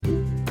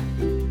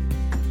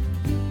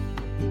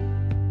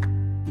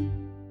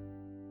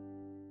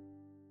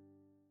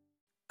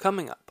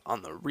Coming up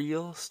on the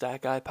Real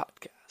Stat Guy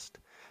podcast,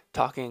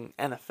 talking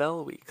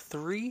NFL Week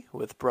 3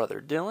 with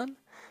brother Dylan,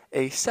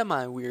 a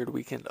semi-weird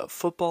weekend of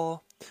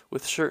football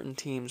with certain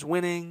teams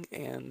winning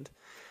and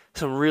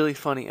some really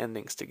funny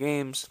endings to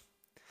games,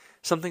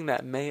 something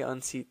that may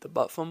unseat the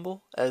butt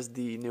fumble as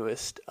the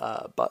newest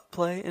butt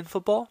play in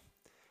football.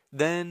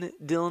 Then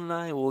Dylan and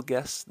I will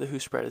guess the Who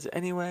Spread Is It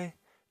Anyway,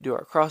 do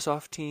our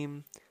cross-off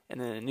team,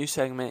 and in a new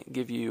segment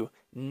give you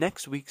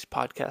next week's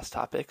podcast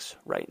topics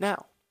right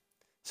now.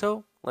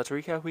 So, let's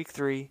recap week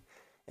 3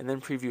 and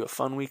then preview a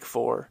fun week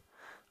 4.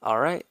 All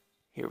right,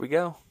 here we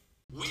go.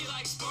 We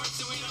like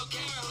sports and we don't care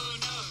who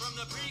knows. From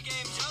the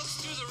pregame jokes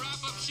to the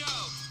wrap-up show.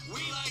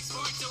 We like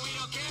sports and we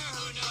don't care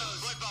who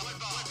knows. Football.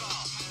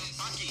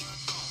 Hockey.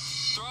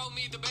 Throw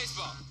me the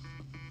baseball.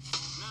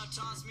 Now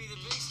toss me the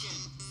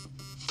pigskin.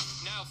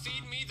 Now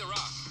feed me the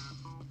rock.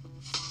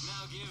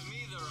 Now give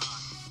me the rock.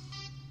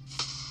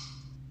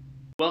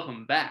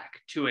 Welcome back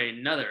to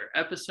another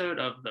episode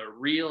of the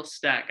Real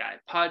Stat Guy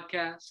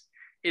podcast.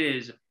 It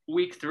is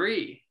week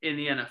 3 in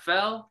the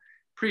NFL,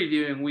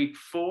 previewing week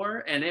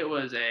 4, and it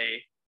was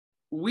a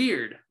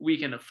weird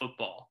weekend of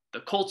football. The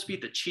Colts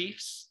beat the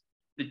Chiefs,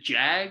 the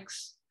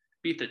Jags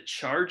beat the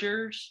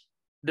Chargers,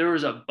 there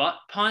was a butt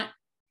punt.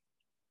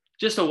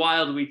 Just a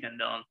wild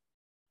weekend, Dylan.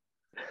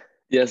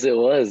 Yes, it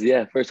was.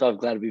 Yeah, first off,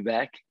 glad to be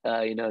back.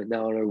 Now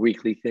on our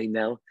weekly thing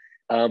now.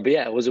 But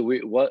yeah, it was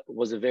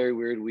a very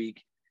weird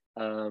week.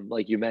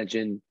 Like you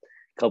mentioned,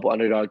 a couple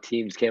underdog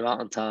teams came out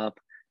on top.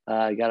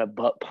 Got a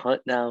butt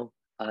punt now,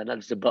 not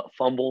just a butt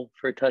fumble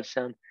for a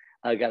touchdown.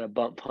 Got a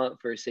butt punt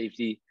for a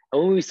safety.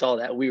 And when we saw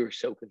that, we were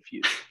so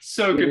confused.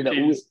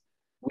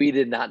 We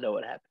did not know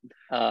what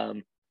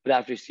happened. But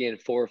after seeing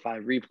 4 or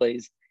 5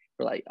 replays,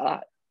 we're like,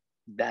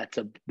 that's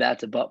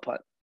a butt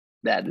punt.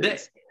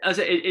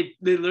 It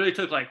literally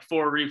took like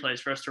 4 replays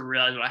for us to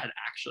realize what had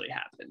actually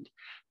happened.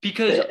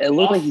 Because it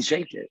looked like he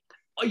shanked it.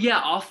 Yeah,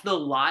 off the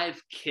live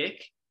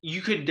kick, you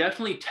could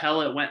definitely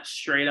tell it went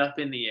straight up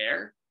in the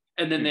air.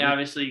 And then they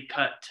obviously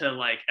cut to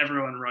like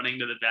everyone running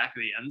to the back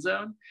of the end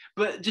zone.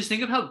 But just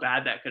think of how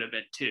bad that could have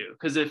been too.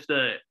 Because if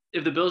the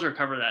Bills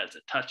recover that, it's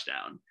a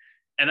touchdown.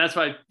 And that's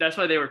why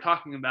they were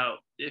talking about,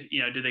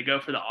 do they go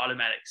for the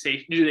automatic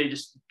safety? Do they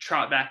just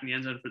trot back in the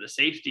end zone for the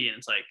safety? And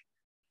it's like,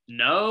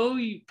 no,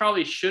 you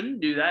probably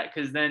shouldn't do that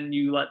because then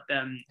you let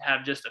them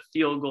have just a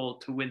field goal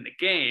to win the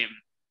game.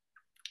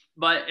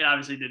 But it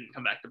obviously didn't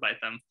come back to bite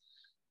them.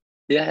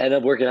 Yeah, ended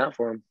up working out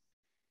for him.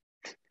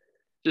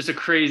 Just a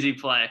crazy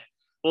play.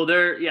 Well,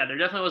 there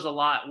definitely was a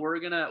lot.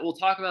 We'll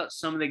talk about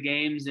some of the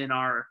games in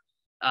our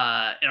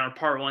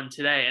part 1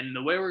 today, and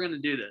the way we're gonna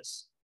do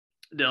this,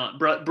 Dylan,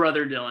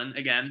 brother Dylan,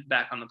 again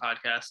back on the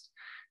podcast.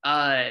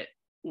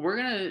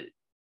 We're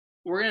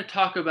gonna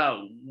talk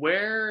about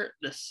where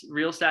the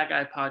Real Stat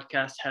Guy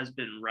podcast has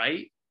been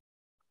right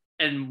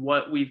and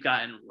what we've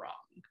gotten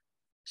wrong.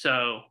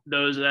 So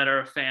those that are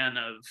a fan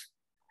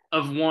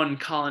of one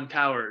Colin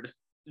Cowherd,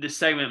 this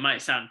segment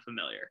might sound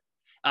familiar.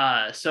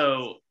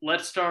 So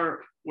let's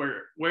start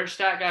where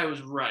Stat Guy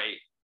was right,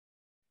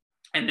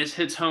 and this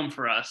hits home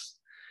for us.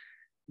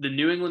 The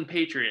New England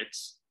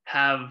Patriots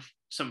have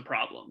some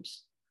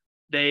problems.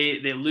 They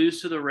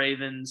lose to the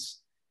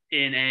Ravens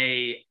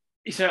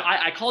so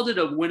I called it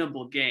a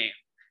winnable game,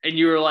 and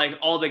you were like,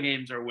 all the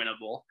games are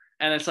winnable.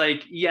 And it's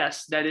like,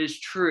 yes, that is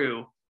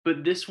true.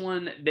 But this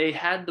one, they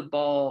had the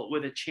ball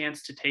with a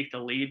chance to take the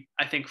lead,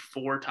 I think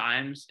 4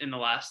 times in the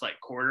last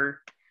quarter.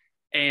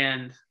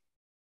 And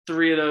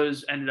 3 of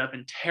those ended up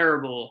in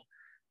terrible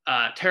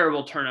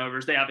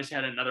turnovers. They obviously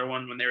had another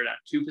one when they were down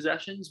 2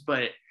 possessions,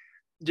 but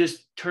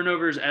just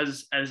turnovers,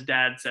 as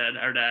Dad said,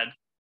 our dad,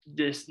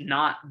 just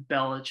not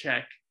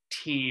Belichick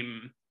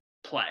team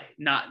play,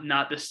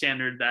 not the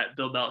standard that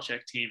Bill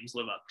Belichick teams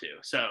live up to.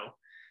 So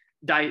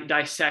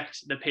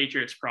dissect the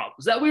Patriots'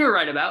 problems that we were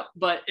right about,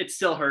 but it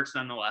still hurts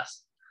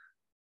nonetheless.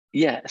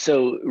 Yeah.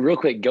 So real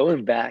quick,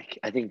 going back,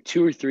 I think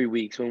 2 or 3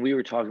 weeks when we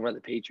were talking about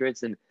the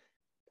Patriots and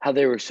how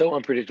they were so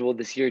unpredictable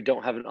this year,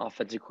 don't have an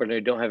offensive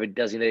coordinator, don't have a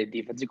designated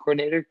defensive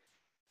coordinator.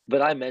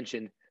 But I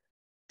mentioned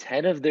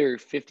 10 of their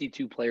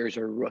 52 players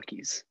are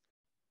rookies.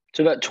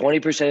 So about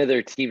 20% of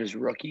their team is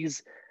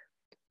rookies.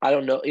 I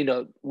don't know,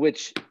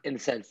 which in a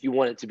sense you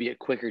want it to be a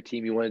quicker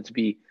team. You want it to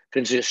be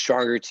potentially a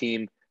stronger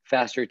team,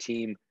 faster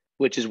team,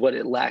 which is what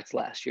it lacked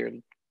last year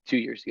and 2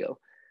 years ago.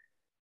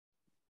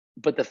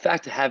 But the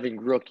fact of having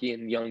rookies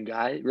and young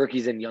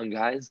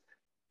guys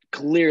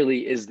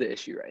clearly is the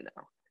issue right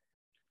now.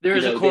 There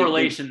is a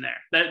correlation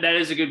there. That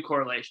is a good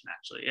correlation,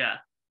 actually. Yeah.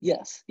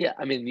 Yes. Yeah.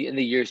 I mean, in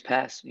the years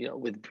past,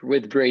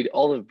 with Brady,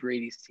 all of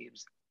Brady's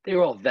teams, they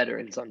were all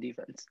veterans on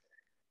defense.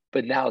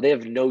 But now they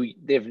have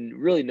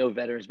really no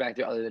veterans back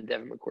there other than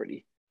Devin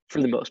McCourty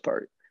for the most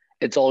part.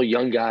 It's all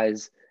young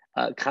guys,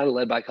 kind of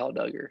led by Kyle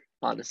Duggar,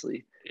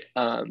 honestly.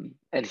 Yeah.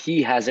 And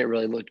he hasn't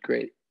really looked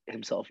great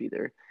himself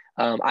either.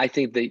 I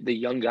think the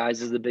young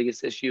guys is the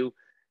biggest issue.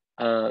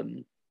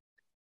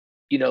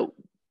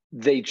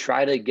 They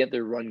try to get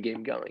their run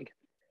game going.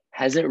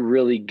 Hasn't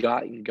really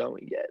gotten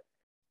going yet.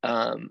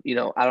 I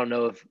don't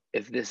know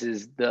if this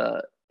is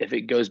if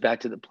it goes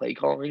back to the play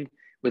calling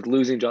with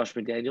losing Josh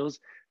McDaniels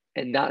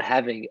and not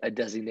having a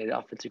designated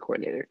offensive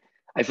coordinator.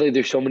 I feel like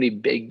there's so many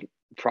big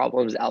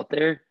problems out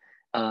there.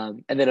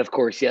 And then, of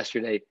course,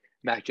 yesterday,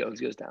 Mac Jones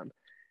goes down,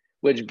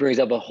 which brings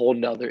up a whole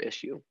nother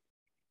issue.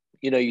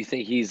 You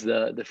think he's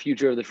the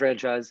future of the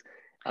franchise.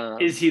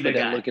 Is he the but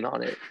then guy? looking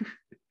on it,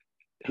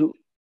 who?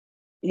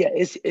 Yeah,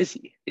 is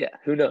he? Yeah,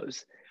 who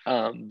knows?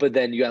 But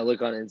then you got to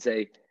look on it and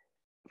say,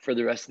 for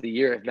the rest of the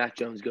year, if Mac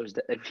Jones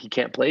if he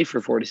can't play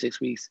for 4 to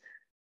 6 weeks,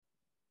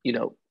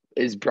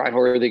 is Brian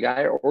Hoyer the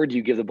guy, or do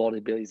you give the ball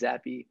to Bailey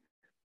Zappi,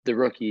 the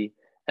rookie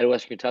at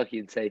Western Kentucky,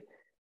 and say,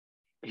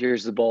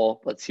 here's the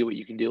ball. Let's see what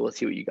you can do. Let's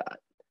see what you got.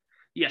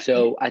 Yeah.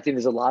 So I think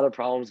there's a lot of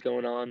problems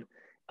going on.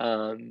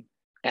 And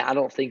I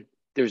don't think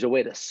there's a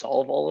way to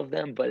solve all of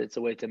them, but it's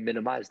a way to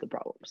minimize the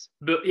problems.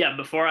 But yeah,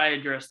 before I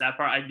address that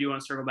part, I do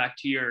want to circle back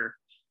to your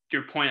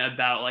point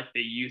about like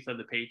the youth of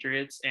the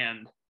Patriots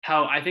and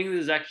how I think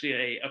this is actually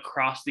a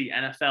across the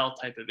NFL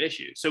type of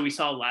issue. So we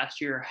saw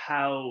last year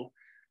how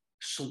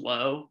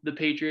slow the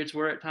Patriots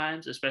were at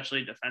times,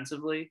 especially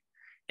defensively.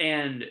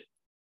 And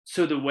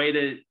so the way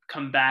to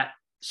combat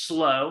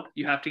slow,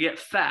 you have to get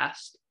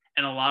fast.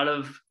 And a lot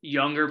of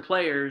younger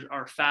players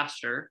are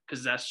faster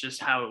because that's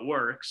just how it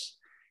works.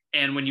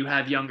 And when you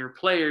have younger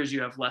players,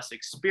 you have less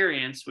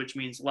experience, which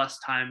means less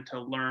time to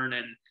learn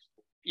and,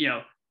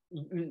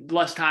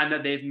 less time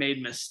that they've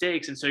made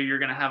mistakes. And so you're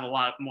going to have a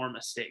lot more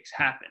mistakes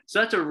happen. So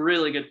that's a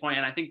really good point.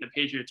 And I think the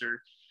Patriots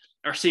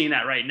are seeing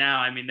that right now.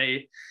 I mean,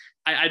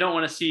 I don't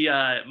want to see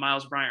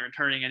Miles Bryant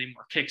returning any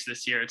more kicks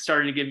this year. It's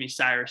starting to give me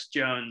Cyrus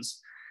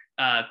Jones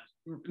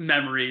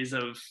memories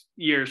of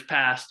years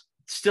past.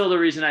 Still the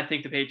reason I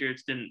think the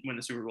Patriots didn't win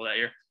the Super Bowl that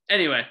year.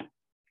 Anyway,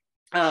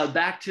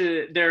 back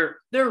to their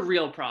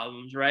real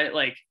problems, right?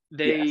 Like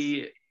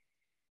they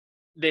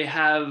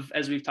have,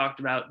 as we've talked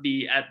about,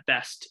 the at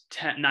best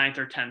 9th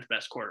or 10th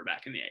best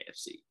quarterback in the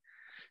AFC.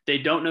 They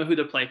don't know who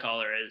the play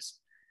caller is.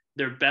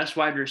 Their best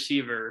wide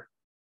receiver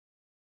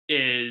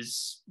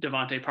is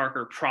Devontae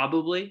Parker,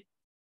 probably.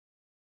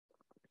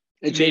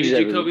 It changes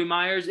maybe Jacoby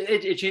Myers.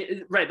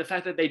 Right. The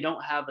fact that they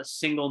don't have a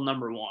single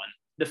number one,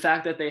 the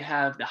fact that they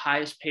have the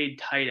highest paid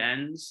tight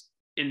ends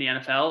in the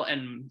NFL,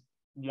 and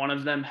one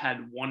of them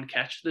had one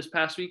catch this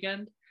past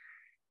weekend,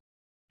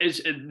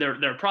 there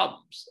are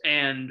problems.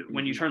 And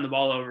when you turn the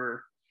ball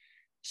over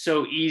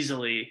so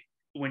easily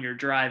when you're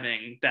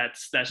driving,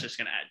 that's just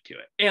going to add to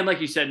it. And like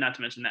you said, not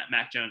to mention that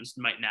Mac Jones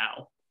might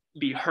now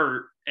be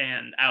hurt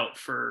and out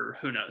for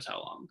who knows how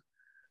long.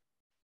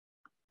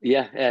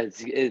 Yeah,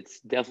 it's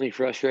definitely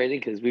frustrating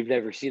because we've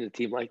never seen a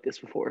team like this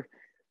before.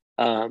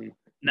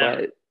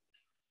 Never.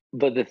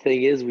 But the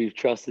thing is, we've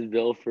trusted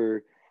Bill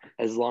for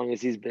as long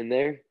as he's been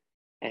there,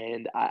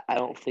 and I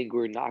don't think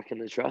we're not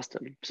going to trust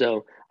him.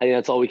 So I think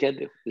that's all we can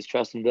do is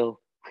trust in Bill.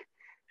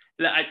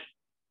 I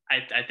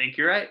think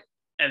you're right,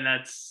 and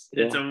it's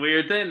a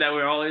weird thing that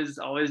we're always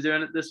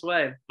doing it this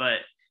way. But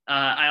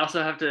I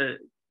also have to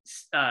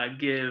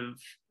give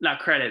not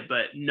credit,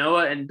 but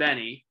Noah and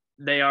Benny,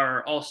 they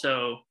are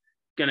also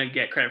gonna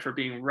get credit for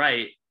being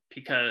right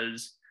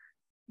because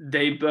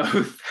they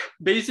both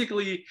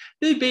basically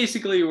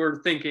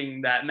were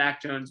thinking that Mac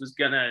Jones was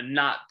gonna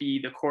not be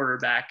the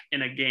quarterback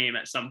in a game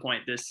at some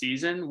point this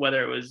season,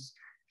 whether it was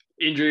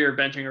injury or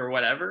benching or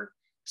whatever.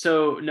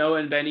 So Noah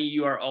and Benny,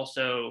 you are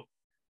also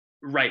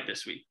right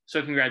this week.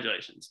 So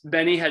congratulations.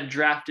 Benny had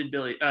drafted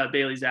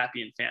Bailey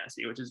Zappi in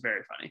fantasy, which is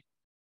very funny.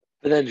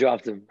 But then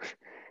dropped him.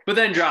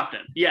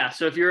 Yeah.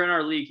 So if you're in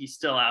our league, he's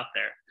still out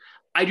there.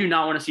 I do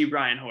not want to see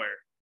Brian Hoyer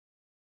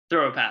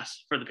throw a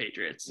pass for the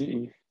Patriots.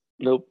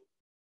 Nope.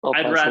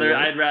 I'd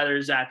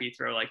rather Zappi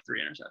throw like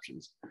 3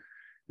 interceptions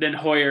than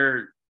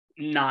Hoyer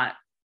not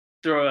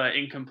throw an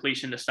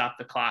incompletion to stop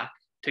the clock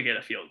to get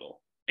a field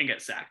goal and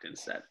get sacked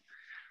instead.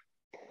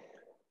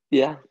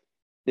 Yeah,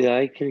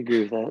 I can agree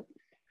with that.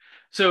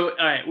 So,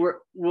 all right,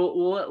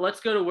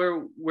 let's go to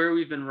where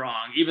we've been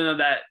wrong, even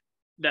though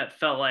that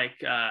felt like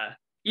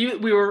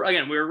we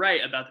were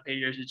right about the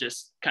Patriots. It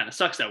just kind of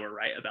sucks that we're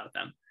right about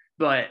them.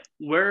 But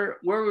where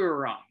we were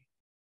wrong,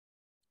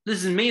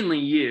 this is mainly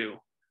you,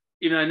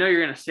 even though I know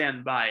you're going to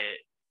stand by it.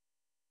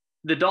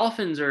 The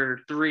Dolphins are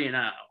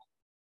 3-0,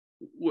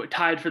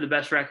 tied for the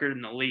best record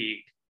in the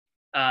league.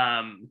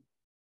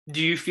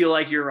 Do you feel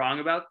like you're wrong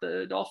about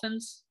the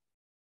Dolphins?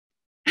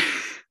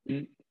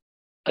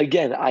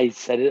 Again, I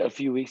said it a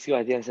few weeks ago.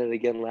 I think I said it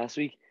again last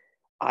week.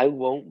 I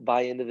won't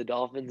buy into the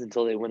Dolphins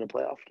until they win a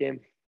playoff game.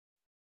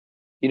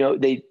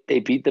 They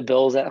beat the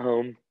Bills at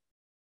home,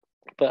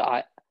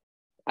 but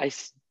I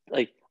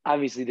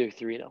obviously they're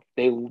 3-0.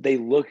 They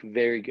look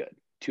very good.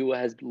 Tua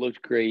has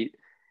looked great,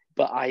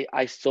 but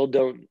I still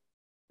don't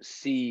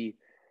see,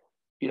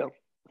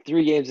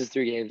 3 games is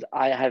 3 games.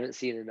 I haven't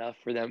seen enough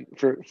for them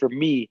for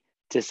me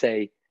to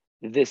say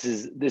this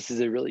is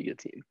a really good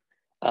team.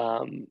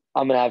 I'm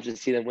gonna have to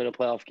see them win a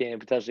playoff game,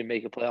 potentially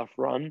make a playoff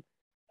run,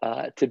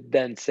 to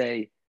then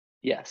say,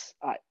 yes,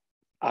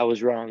 I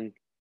was wrong.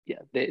 Yeah,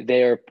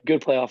 they are a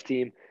good playoff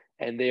team,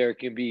 and they are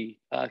going to be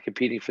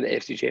competing for the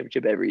AFC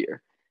Championship every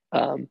year.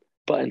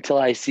 But until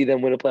I see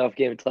them win a playoff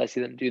game, until I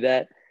see them do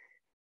that,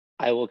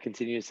 I will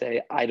continue to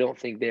say I don't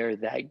think they're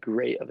that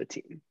great of a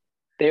team.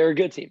 They're a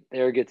good team.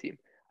 They're a good team.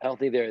 I don't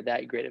think they're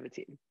that great of a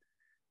team.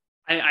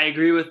 I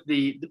agree with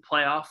the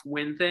playoff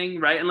win thing,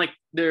 right? And like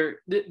this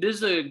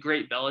is a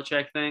great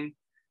Belichick thing.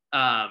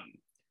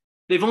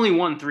 They've only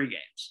won 3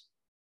 games.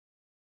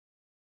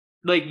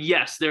 Like,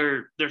 yes,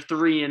 they're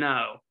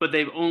 3-0, but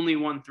they've only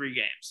won 3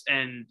 games,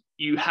 and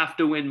you have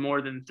to win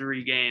more than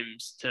 3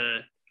 games to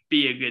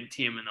be a good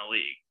team in the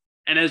league.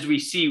 And as we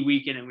see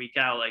week in and week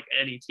out, like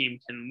any team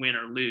can win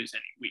or lose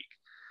any week.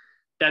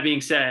 That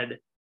being said,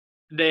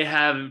 they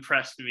have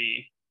impressed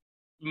me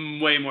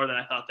way more than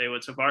I thought they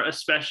would so far,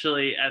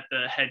 especially at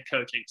the head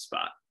coaching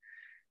spot.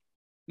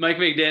 Mike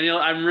McDaniel,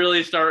 I'm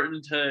really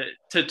starting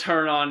to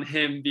turn on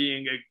him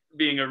being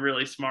a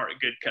really smart,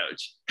 good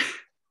coach.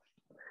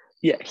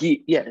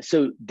 Yeah.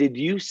 So did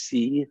you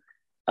see?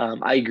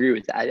 I agree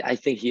with that. I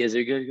think he is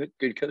a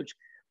good coach.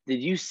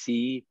 Did you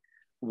see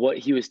what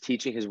he was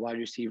teaching his wide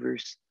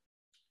receivers?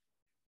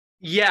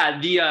 Yeah,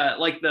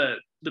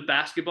 the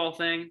basketball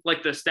thing,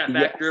 like the step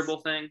back dribble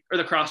thing, or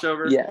the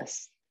crossover.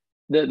 Yes,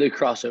 the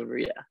crossover.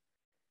 Yeah,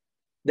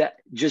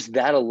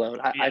 that alone.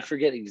 I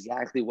forget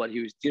exactly what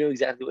he was. Do you know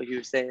exactly what he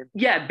was saying?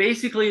 Yeah,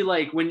 basically,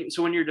 like when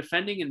you're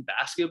defending in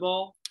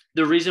basketball,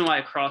 the reason why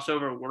a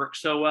crossover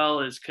works so well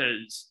is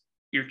because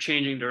you're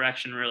changing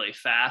direction really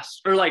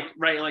fast, or like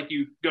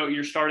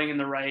you're starting in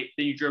the right,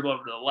 then you dribble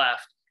over to the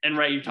left, and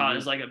right you taught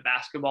as like a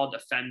basketball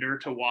defender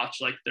to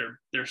watch like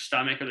their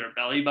stomach or their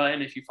belly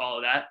button if you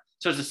follow that.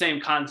 So it's the same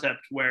concept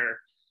where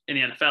in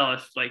the NFL,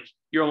 if like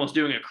you're almost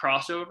doing a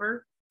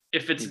crossover,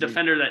 if it's a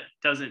defender that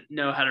doesn't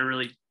know how to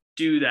really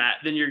do that,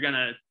 then you're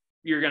gonna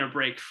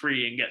break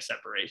free and get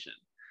separation.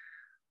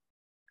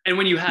 And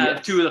when you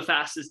have 2 of the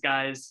fastest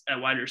guys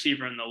at wide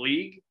receiver in the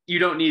league, you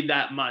don't need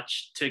that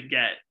much to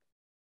get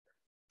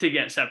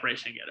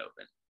separation and get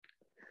open.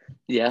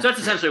 Yeah. So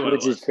that's essentially what it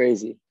was. Which is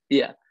crazy.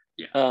 Yeah.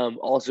 Yeah.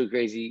 Also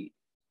crazy.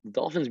 The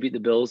Dolphins beat the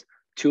Bills.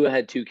 Tua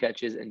had 2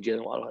 catches and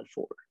Jalen Waddle had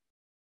 4.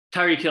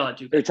 Tyreek Hill had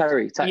 2 catches.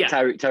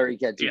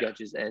 Tyreek had 2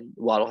 catches and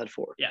Waddle had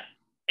 4. Yeah.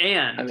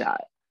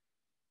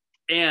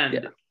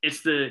 And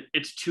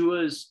it's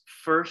Tua's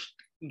first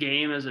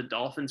game as a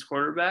Dolphins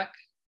quarterback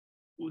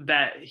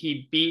that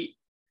he beat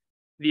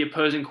the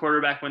opposing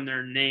quarterback when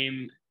their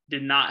name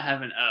did not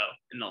have an O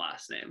in the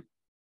last name.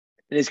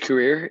 In his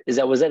career?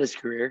 Was that his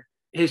career?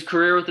 His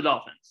career with the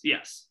Dolphins,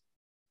 yes.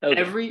 Okay.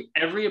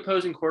 Every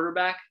opposing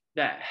quarterback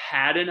that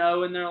had an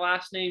O in their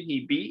last name,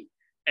 he beat.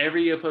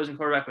 Every opposing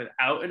quarterback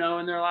without an O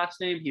in their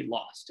last name, he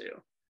lost to.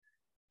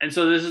 And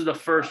so this is the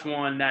first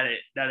one that it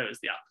was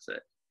the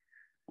opposite.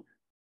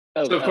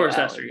 So of course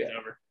that streak is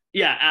over.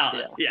 Yeah,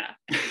 Allen. Yeah.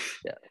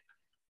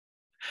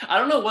 I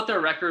don't know what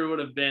their record would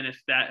have been if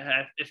that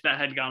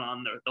had gone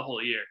on the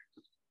whole year.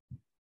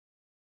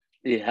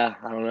 Yeah,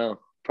 I don't know.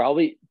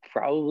 Probably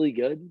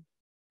good.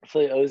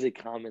 Hopefully O's a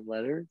common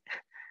letter.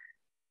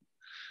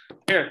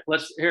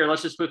 Let's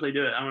just quickly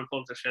do it. I'm gonna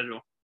pull up the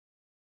schedule.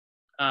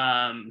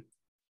 And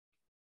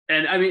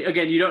I mean,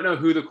 again, you don't know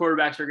who the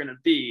quarterbacks are gonna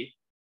be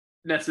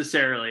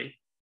necessarily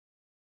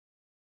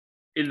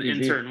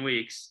in certain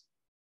weeks.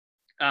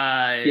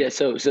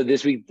 So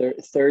this week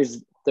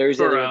Thursday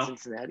against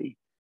Cincinnati.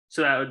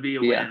 So that would be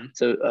a win.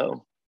 So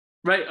O.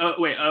 Right. Oh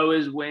wait, O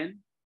is win.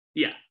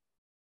 Yeah.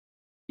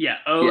 Yeah.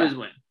 O is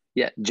win.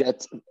 Yeah.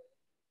 Jets,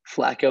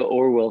 Flacco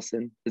or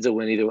Wilson is a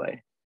win either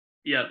way.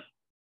 Yep.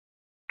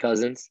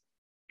 Cousins,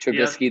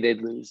 Trubisky,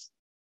 they'd lose.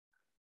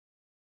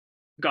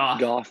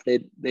 Goff,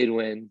 they'd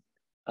win.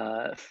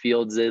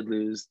 Fields, they'd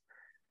lose.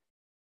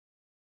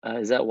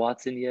 Is that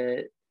Watson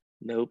yet?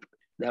 Nope.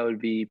 That would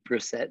be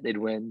Brissett. They'd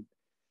win.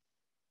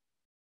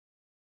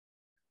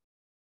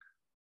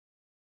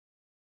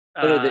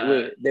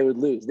 They would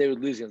lose. They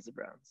would lose against the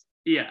Browns.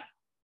 Yeah.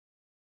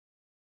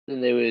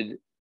 Then they would.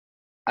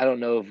 I don't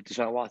know if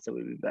Deshaun Watson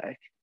would be back.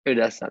 Or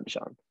that's not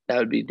Deshaun. That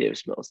would be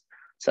Davis Mills.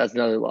 So that's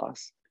another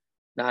loss.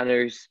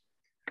 Niners,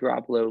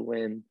 Garoppolo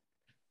win.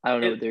 I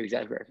don't know what their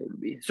exact record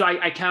would be. So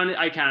I counted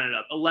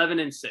up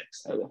 11-6.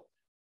 Okay.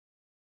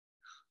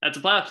 That's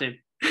a playoff team.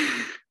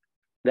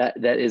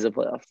 That is a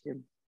playoff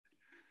team,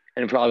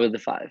 and probably the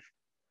 5.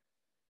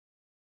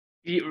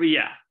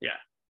 Yeah.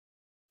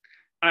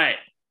 All right,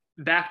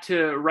 back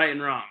to right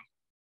and wrong.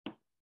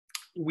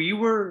 We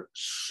were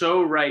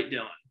so right,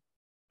 Dylan,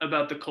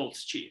 about the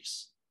Colts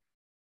Chiefs.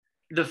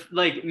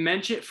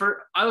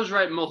 I was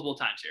right multiple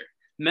times here.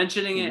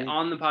 Mentioning it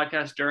on the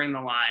podcast during the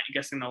line,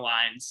 guessing the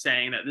line,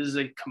 saying that this is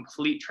a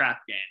complete trap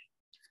game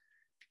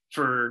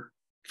for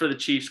the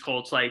Chiefs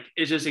Colts. Like,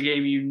 it's just a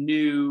game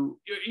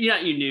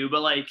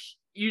but like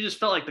you just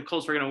felt like the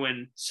Colts were going to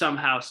win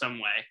somehow, some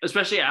way,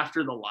 especially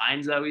after the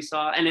lines that we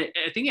saw. And I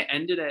think it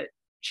ended at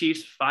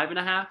Chiefs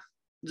 5.5.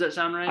 Does that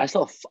sound right? I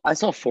saw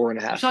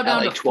 4.5. I saw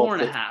down to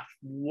 4.5.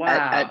 Wow.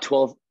 At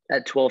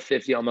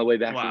 12:50 on my way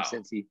back from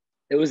Cincy.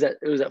 It was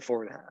at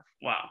 4.5.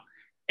 Wow.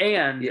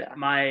 And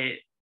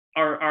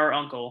our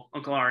Uncle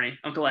Arnie,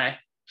 Uncle A,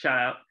 shout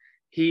out.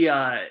 We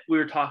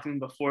were talking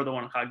before the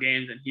 1 o'clock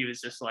games, and he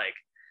was just like,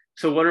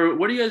 "So what are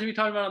you guys gonna be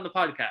talking about on the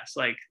podcast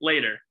like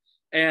later?"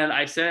 And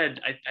I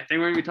said, "I think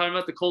we're gonna be talking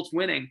about the Colts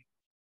winning."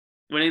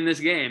 winning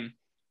this game.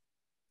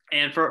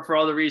 And for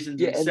all the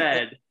reasons you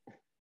said.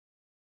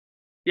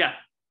 Yeah.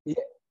 Yeah.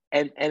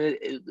 And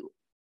it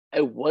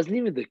wasn't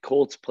even the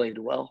Colts played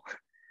well.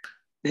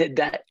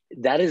 That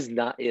is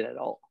not it at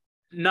all.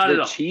 Not at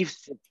all.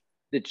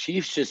 The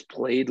Chiefs just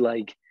played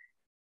like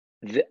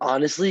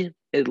honestly,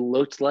 it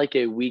looked like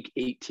a week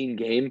 18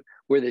 game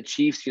where the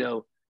Chiefs,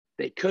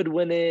 they could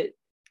win it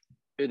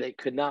or they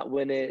could not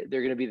win it.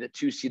 They're going to be the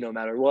 2 seed no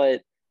matter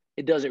what.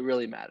 It doesn't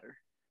really matter.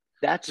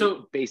 That's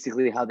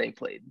basically how they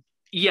played.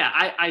 Yeah,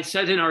 I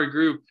said in our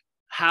group,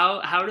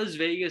 how does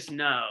Vegas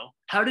know?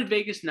 How did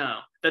Vegas know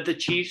that the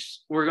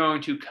Chiefs were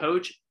going to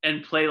coach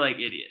and play like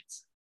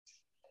idiots?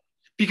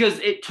 Because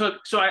it took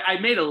 – so I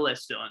made a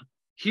list, Dylan.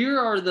 Here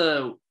are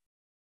the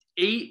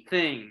 8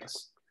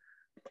 things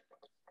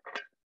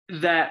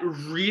that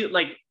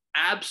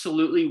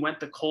absolutely went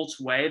the Colts'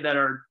 way that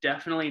are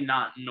definitely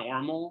not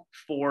normal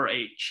for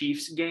a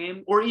Chiefs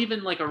game or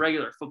even like a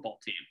regular football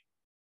team.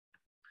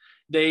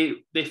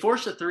 They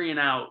forced a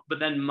 3-and-out, but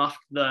then muffed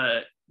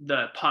the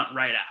punt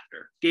right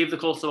after. Gave the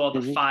Colts the ball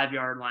at the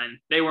 5-yard line.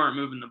 They weren't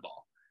moving the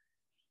ball.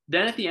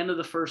 Then at the end of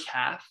the first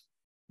half,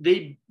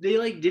 they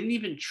didn't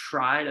even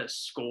try to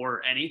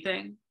score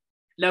anything.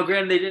 Now,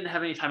 granted, they didn't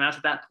have any timeouts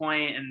at that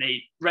point, and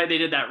they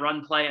did that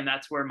run play, and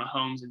that's where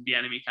Mahomes and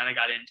Bieniemy kind of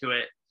got into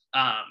it.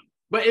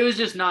 But it was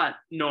just not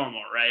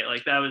normal, right?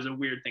 Like that was a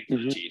weird thing for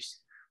the Chiefs.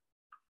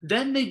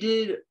 Then they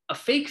did a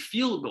fake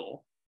field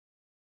goal,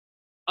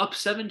 up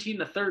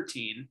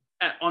 17-13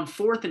 on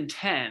 4th and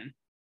 10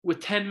 with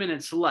 10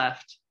 minutes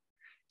left.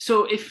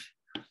 So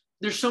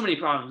there's so many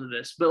problems with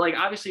this, but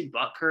obviously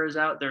Butker is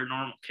out, their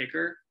normal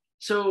kicker.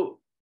 So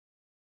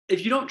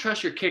if you don't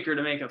trust your kicker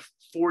to make a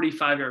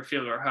 45-yard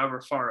field goal or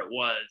however far it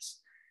was,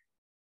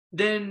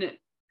 then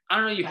I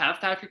don't know, you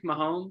have Patrick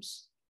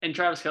Mahomes and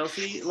Travis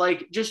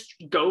Kelce, just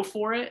go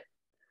for it.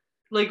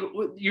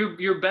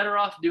 You're better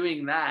off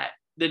doing that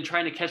than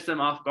trying to catch them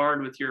off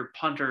guard with your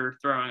punter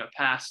throwing a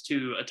pass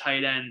to a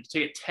tight end to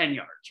get 10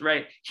 yards,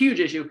 right? Huge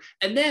issue.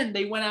 And then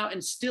they went out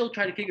and still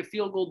tried to kick a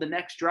field goal the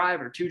next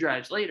drive or 2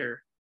 drives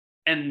later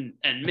and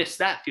missed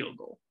that field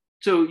goal.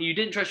 So you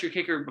didn't trust your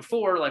kicker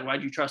before,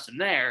 why'd you trust him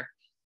there?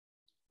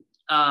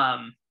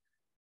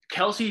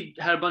 Kelce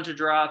had a bunch of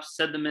drops,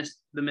 said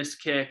the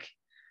missed kick.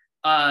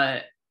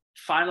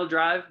 Final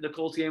drive, the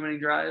Colts game-winning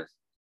drive,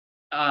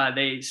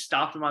 they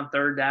stopped him on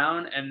 3rd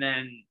down, and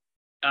then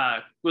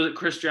was it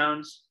Chris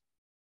Jones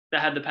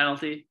that had the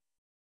penalty?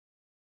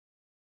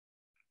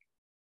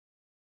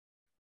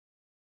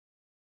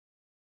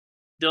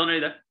 Dylan, are you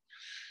there?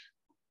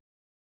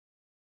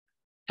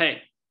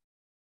 Hey.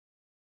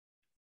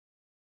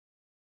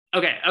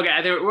 Okay.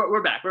 I think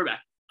we're back.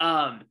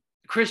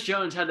 Chris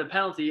Jones had the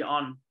penalty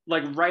on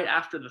right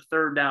after the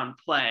 3rd down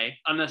play,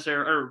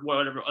 unnecessary or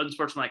whatever,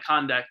 unsportsmanlike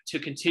conduct to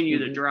continue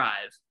the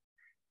drive.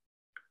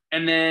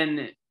 And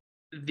then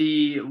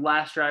the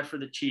last drive for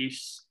the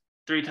Chiefs,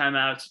 3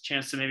 timeouts, a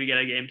chance to maybe get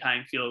a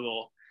game-tying field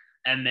goal,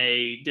 and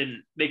they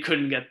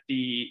couldn't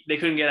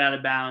get out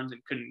of bounds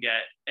and couldn't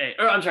get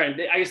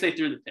I guess they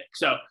threw the pick.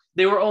 So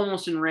they were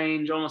almost in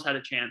range, almost had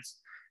a chance.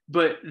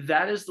 But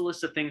that is the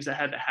list of things that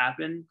had to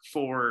happen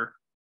for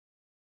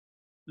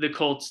the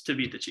Colts to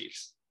beat the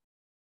Chiefs.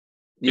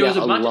 It was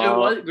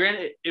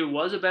it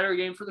was a better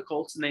game for the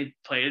Colts than they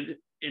played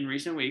in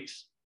recent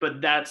weeks,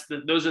 but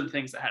those are the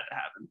things that had to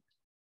happen.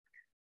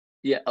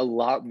 Yeah, a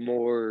lot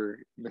more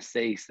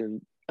mistakes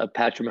than a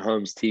Patrick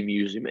Mahomes team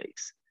usually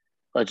makes.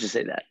 Let's just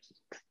say that.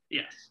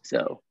 Yes.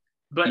 So,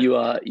 but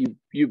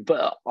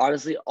but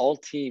honestly, all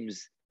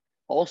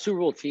Super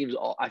Bowl teams,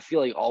 I feel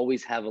like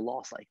always have a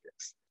loss like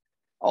this,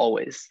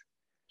 always.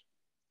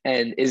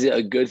 And is it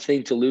a good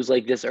thing to lose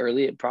like this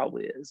early? It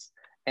probably is.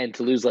 And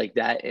to lose like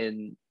that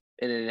in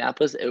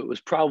Indianapolis, it was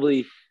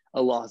probably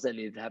a loss that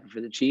needed to happen for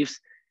the Chiefs.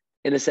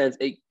 In a sense,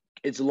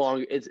 it's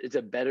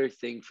a better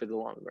thing for the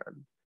long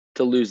run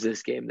to lose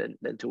this game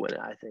than to win it,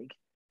 I think.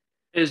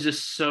 It's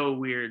just so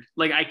weird.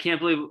 I can't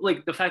believe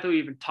the fact that we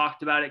even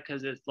talked about it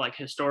because it's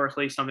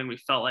historically something we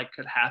felt like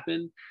could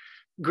happen.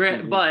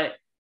 But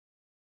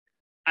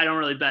I don't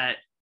really bet.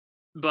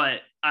 But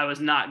I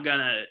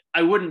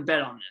wouldn't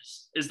bet on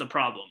this is the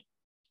problem.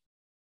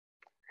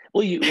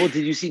 Well, did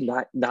you see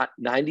not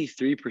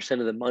 93%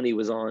 of the money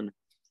was on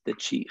the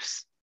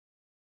Chiefs?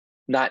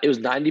 It was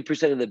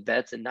 90% of the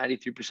bets and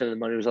 93% of the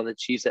money was on the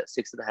Chiefs at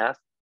 6.5,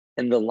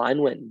 and the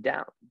line went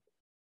down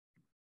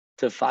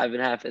to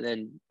 5.5 and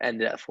then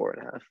ended at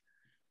 4.5.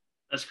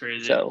 That's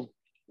crazy. So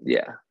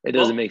yeah, it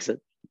doesn't make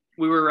sense.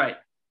 We were right.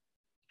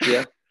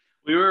 Yeah.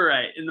 We were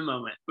right in the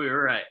moment. We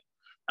were right.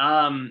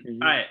 All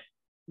right.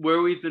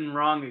 Where we've been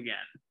wrong again.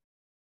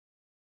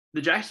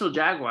 The Jacksonville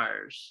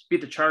Jaguars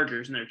beat the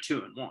Chargers and they're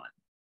 2-1.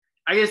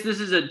 I guess this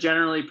is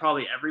generally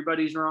probably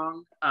everybody's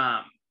wrong.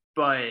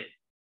 But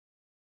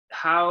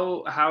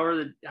how are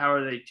they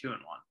 2-1?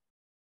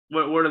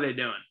 What are they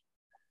doing?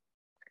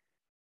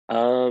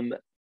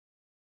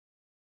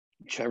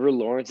 Trevor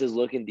Lawrence is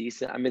looking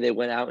decent. I mean, they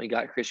went out and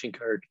got Christian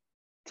Kirk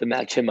to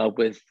match him up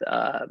with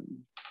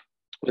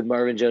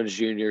Marvin Jones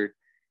Jr.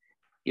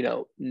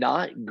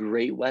 Not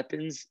great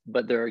weapons,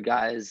 but there are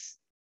guys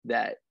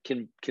that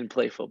can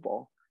play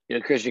football. You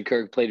know, Christian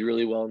Kirk played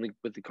really well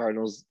with the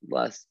Cardinals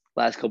last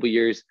couple of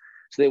years,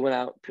 so they went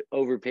out,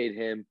 overpaid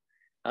him.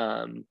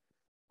 I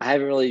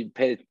haven't really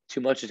paid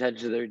too much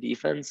attention to their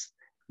defense,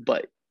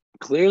 but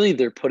clearly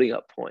they're putting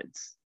up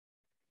points.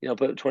 You know,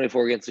 put up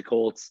 24 against the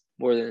Colts,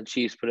 more than the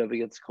Chiefs put up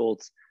against the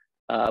Colts.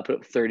 Put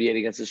up 38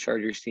 against the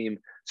Chargers team.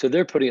 So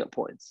they're putting up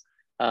points.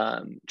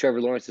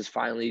 Trevor Lawrence is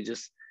finally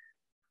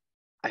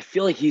I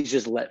feel like he's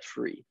just let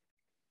free.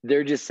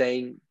 They're just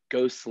saying,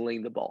 go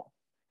sling the ball.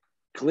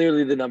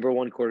 Clearly the number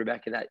one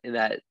quarterback in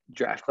that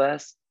draft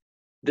class.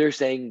 They're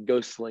saying,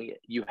 go sling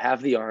it. You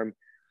have the arm,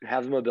 you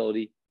have the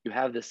mobility, you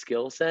have the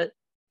skill set.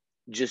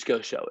 Just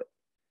go show it.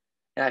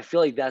 And I feel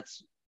like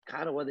that's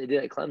kind of what they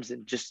did at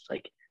Clemson. Just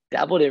like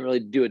Dabo didn't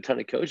really do a ton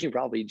of coaching,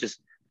 probably just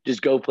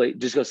go play,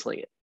 just go sling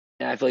it.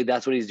 And I feel like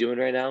that's what he's doing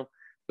right now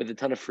with a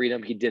ton of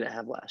freedom he didn't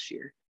have last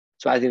year.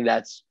 So I think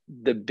that's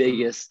the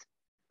biggest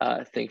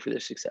thing for their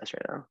success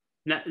right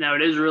now. Now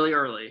it is really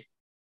early.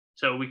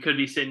 So we could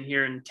be sitting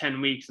here in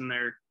 10 weeks and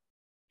they're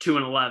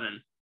 2-11,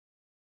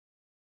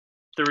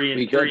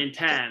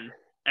 3-10,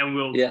 and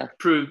we'll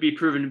be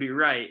proven to be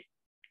right.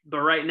 But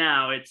right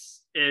now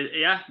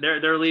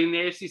they're leading the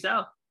AFC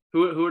South.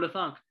 Who would have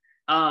thunk?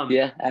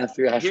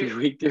 After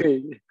week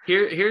 3.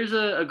 Here's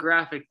a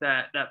graphic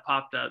that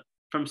popped up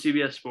from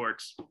CBS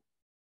Sports.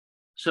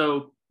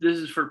 So this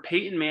is for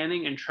Peyton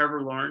Manning and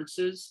Trevor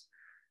Lawrence's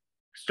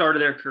start of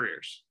their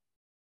careers.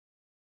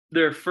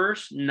 Their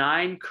first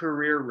 9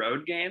 career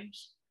road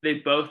games, they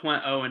both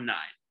went 0-9.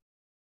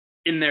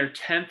 In their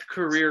 10th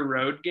career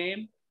road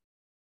game,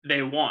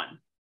 they won.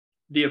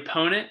 The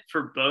opponent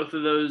for both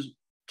of those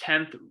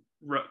 10th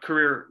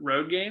career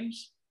road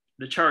games,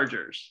 the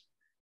Chargers.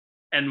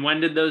 And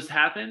when did those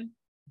happen?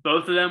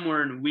 Both of them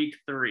were in week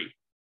 3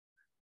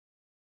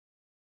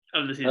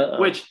 of the season,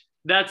 which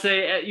that's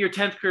your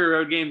 10th career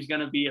road game is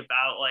going to be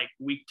about like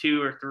week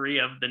 2 or 3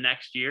 of the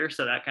next year.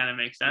 So that kind of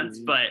makes sense.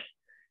 Mm-hmm. But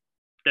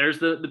there's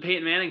the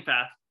Peyton Manning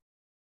path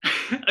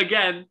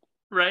again,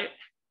 right?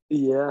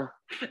 Yeah.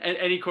 And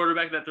any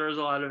quarterback that throws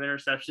a lot of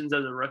interceptions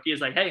as a rookie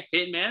is like, hey,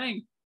 Peyton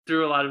Manning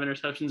threw a lot of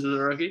interceptions as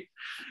a rookie.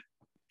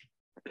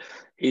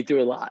 He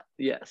threw a lot,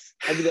 yes.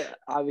 I mean,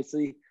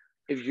 obviously,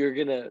 if you're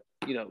gonna,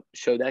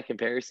 show that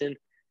comparison,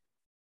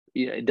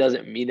 it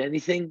doesn't mean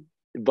anything,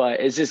 but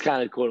it's just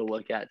kind of cool to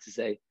look at to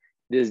say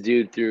this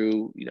dude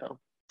through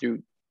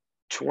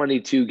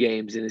 22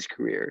 games in his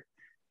career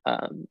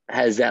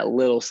has that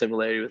little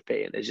similarity with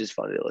Peyton. It's just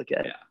funny to look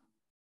at. Yeah,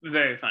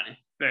 very funny,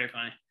 very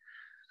funny.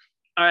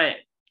 All right,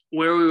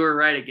 where we were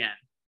right again.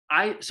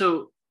 I'm just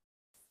gonna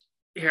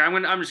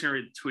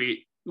read the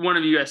tweet. One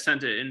of you guys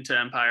sent it into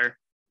Empire.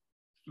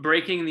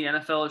 Breaking the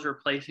NFL is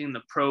replacing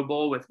the Pro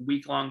Bowl with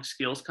week-long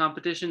skills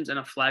competitions and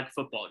a flag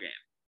football game.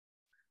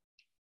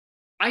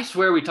 I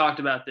swear we talked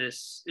about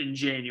this in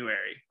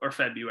January or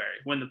February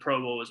when the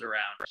Pro Bowl was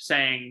around,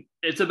 saying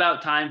it's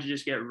about time to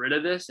just get rid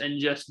of this and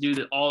just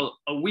do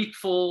a week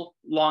full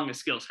long of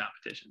skills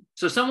competition.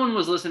 So someone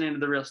was listening to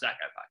the Real Stat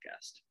Guy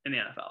podcast in the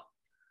NFL.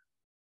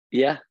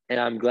 Yeah, and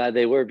I'm glad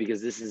they were,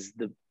 because this is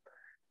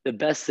the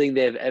best thing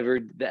the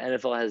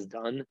NFL has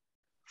done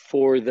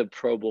for the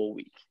Pro Bowl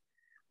week.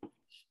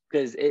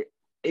 Because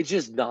it's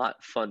just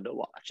not fun to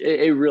watch.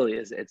 It really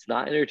is. It's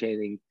not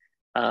entertaining.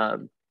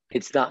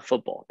 It's not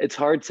football. It's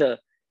hard to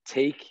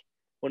take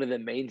one of the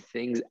main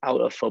things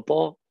out of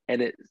football and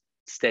it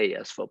stay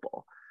as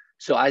football.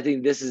 So I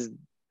think this is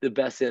the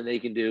best thing they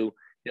can do.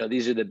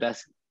 These are the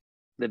best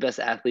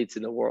athletes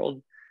in the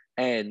world,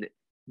 and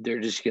they're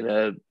just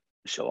gonna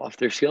show off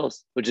their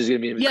skills, which is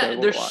going to be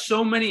incredible. There's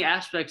so many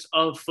aspects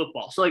of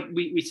football. So like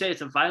we say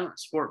it's a violent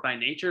sport by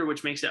nature,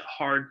 which makes it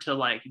hard to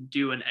like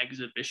do an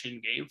exhibition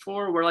game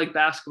for, where like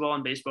basketball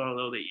and baseball are a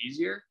little bit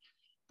easier.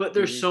 But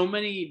there's so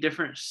many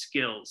different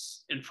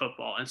skills in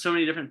football and so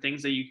many different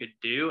things that you could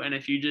do. And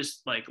if you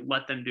just like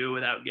let them do it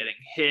without getting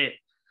hit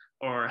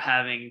or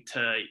having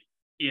to,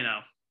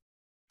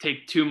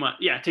 take too much,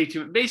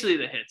 basically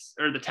the hits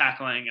or the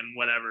tackling and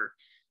whatever,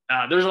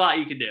 there's a lot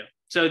you can do.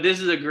 So this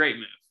is a great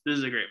move.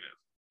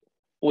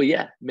 Well,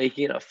 yeah,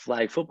 making it a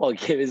flag football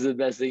game is the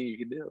best thing you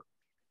can do.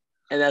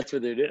 And that's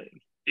what they're doing.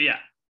 Yeah.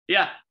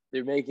 Yeah.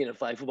 They're making a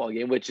flag football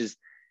game, which is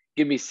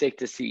going to be sick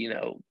to see.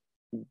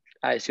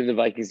 I assume the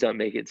Vikings don't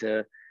make it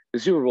to the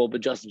Super Bowl,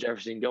 but Justin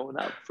Jefferson going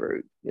up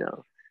for,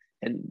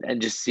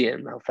 and just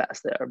seeing how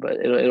fast they are.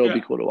 But it'll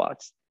be cool to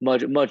watch.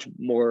 Much, much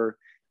more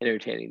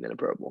entertaining than a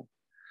Pro Bowl.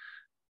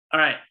 All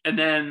right. And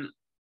then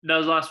that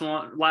was last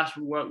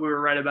what we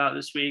were right about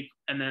this week.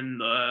 And then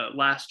the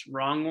last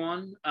wrong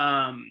one.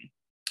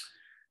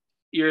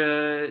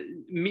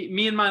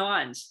 Me and my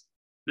lines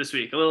this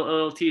week. A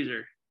little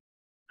teaser.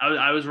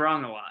 I was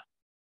wrong a lot.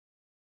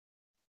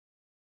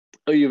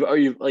 Are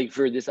you like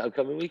for this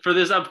upcoming week? For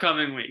this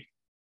upcoming week.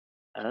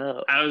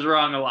 Oh. I was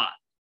wrong a lot.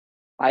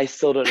 I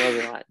still don't know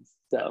the lines.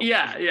 So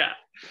yeah.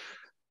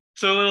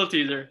 So a little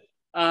teaser.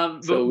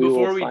 So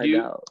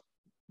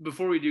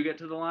before we do get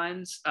to the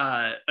lines,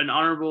 an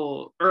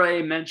honorable or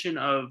a mention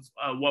of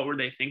what were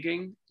they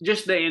thinking?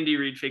 Just the Andy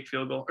Reid fake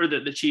field goal or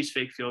the Chiefs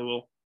fake field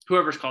goal.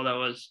 Whoever's call that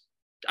was.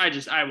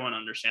 I won't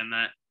understand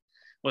that,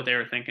 what they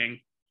were thinking.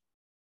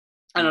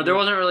 I don't know. There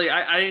wasn't really,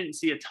 I didn't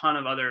see a ton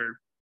of other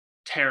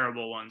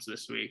terrible ones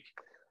this week.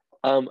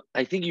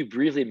 I think you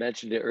briefly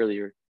mentioned it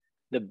earlier.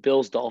 The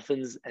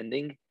Bills-Dolphins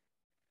ending.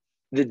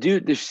 The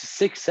dude, there's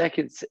 6 to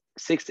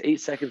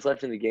 8 seconds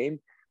left in the game,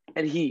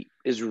 and he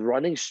is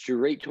running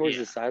straight towards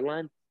the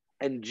sideline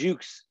and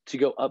jukes to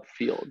go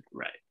upfield.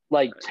 Right.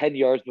 Like 10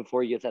 yards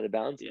before he gets out of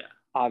bounds. Yeah.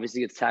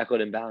 Obviously gets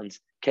tackled in bounds.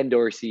 Ken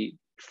Dorsey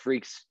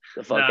freaks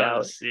the fuck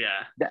out. Yeah.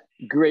 That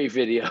great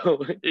video.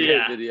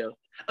 Great video.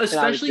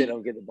 Especially they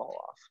don't get the ball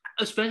off.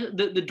 Especially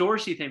the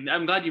Dorsey thing.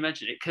 I'm glad you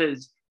mentioned it,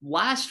 because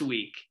last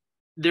week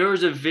there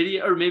was a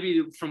video, or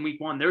maybe from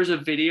week 1, there was a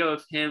video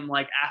of him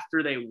like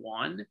after they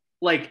won,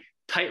 like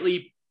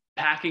tightly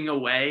packing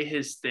away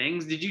his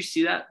things. Did you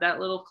see that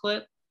little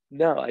clip?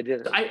 No, I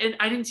didn't.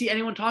 I didn't see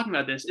anyone talking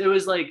about this. It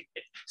was like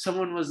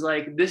someone was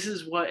like, "This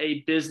is what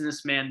a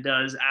businessman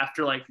does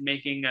after like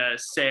making a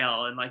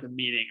sale in like a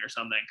meeting or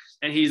something."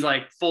 And he's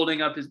like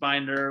folding up his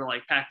binder,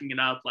 like packing it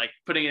up, like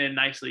putting it in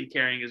nicely,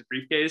 carrying his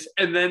briefcase.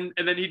 And then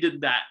he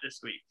did that this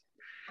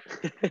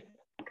week.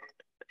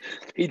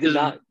 He did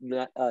not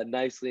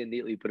nicely and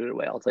neatly put it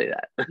away. I'll tell you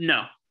that.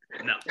 No,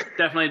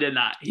 definitely did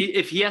not.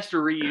 If he has to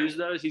reuse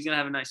those, he's gonna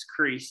have a nice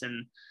crease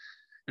in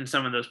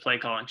some of those play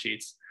calling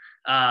sheets.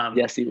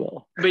 Yes, he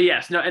will. But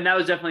yes, no, and that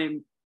was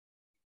definitely,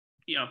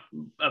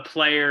 a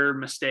player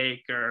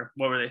mistake, or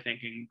what were they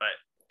thinking? But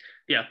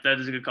yeah, that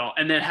is a good call.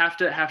 And then have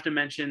to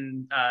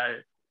mention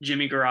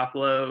Jimmy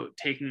Garoppolo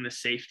taking the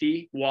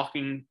safety,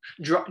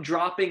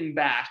 dropping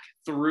back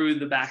through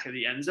the back of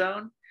the end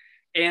zone,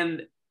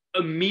 and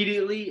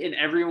immediately in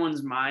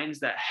everyone's minds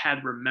that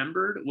had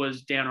remembered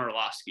was Dan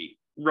Orlovsky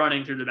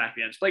running through the back of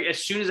the end zone. Like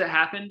as soon as it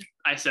happened,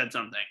 I said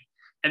something,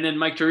 and then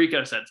Mike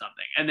Tirico said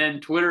something, and then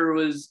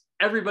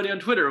everybody on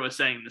Twitter was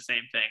saying the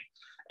same thing.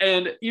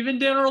 And even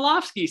Dan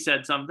Orlovsky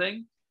said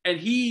something, and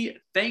he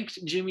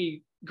thanked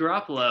Jimmy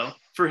Garoppolo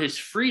for his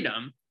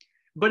freedom.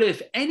 But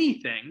if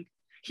anything,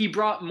 he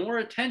brought more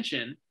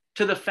attention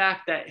to the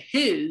fact that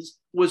his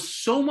was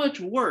so much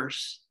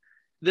worse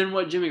than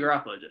what Jimmy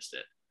Garoppolo just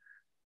did.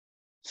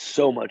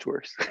 So much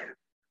worse.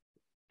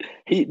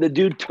 The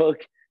dude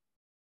took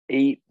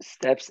 8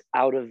 steps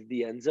out of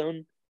the end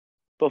zone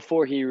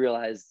before he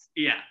realized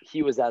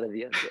he was out of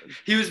the end zone.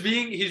 He was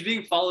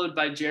being followed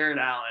by Jared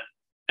Allen,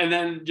 and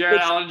then Jared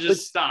Allen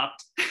just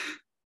stopped.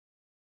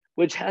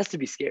 Which has to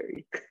be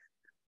scary.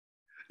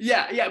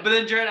 Yeah, but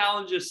then Jared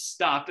Allen just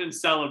stopped and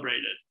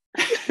celebrated.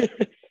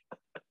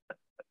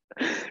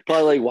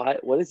 Probably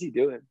like, what is he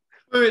doing?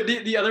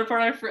 Wait, the other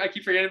part I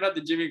keep forgetting about,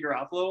 the Jimmy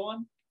Garoppolo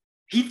one.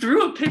 He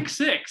threw a pick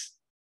 6.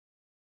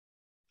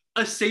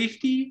 A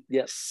safety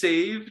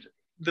saved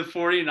the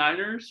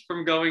 49ers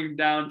from going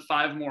down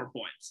 5 more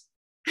points.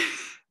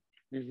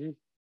 Mm-hmm.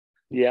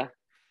 Yeah.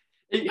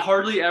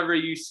 Hardly ever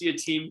you see a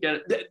team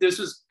get – this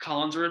was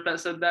Collinsworth that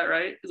said that,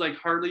 right? It's like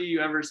hardly you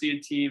ever see a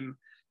team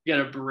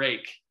get a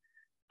break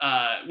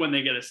when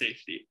they get a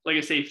safety. Like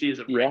a safety is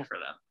a break for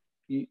them.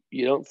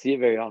 You don't see it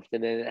very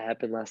often, and it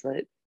happened last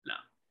night. No.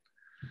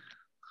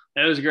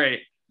 That was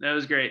great.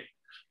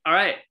 All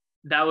right.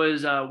 That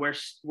was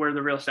where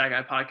the Real Stat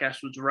Guy podcast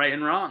was right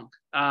and wrong.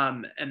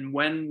 And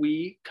when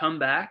we come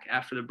back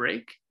after the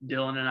break,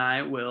 Dylan and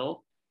I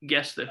will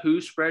guess the who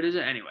spread is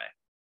it anyway.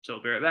 So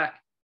we'll be right back.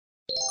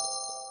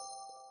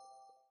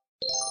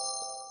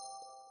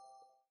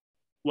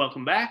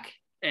 Welcome back,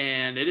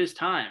 and it is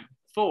time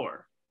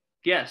for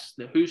Guess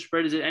the Who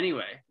Spread Is It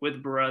Anyway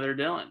with Brother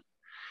Dylan.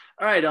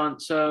 All right, Dylan.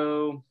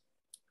 So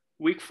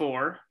week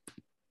 4,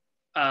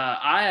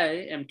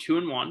 I am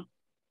 2-1.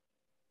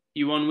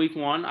 You won week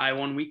 1. I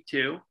won week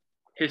 2.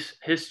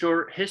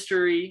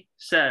 History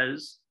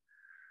says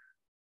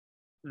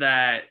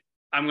that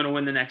I'm going to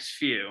win the next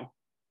few,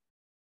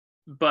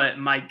 but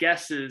my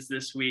guesses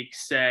this week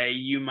say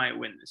you might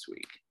win this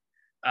week.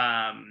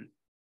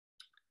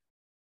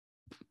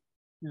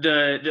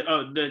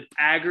 The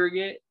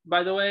aggregate,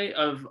 by the way,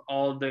 of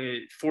all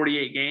the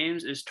 48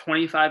 games is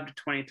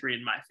 25-23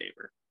 in my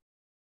favor.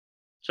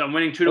 So I'm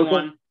winning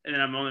 2-1, and then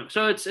I'm only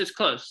so it's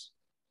close.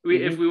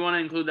 If we want to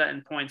include that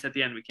in points at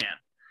the end, we can.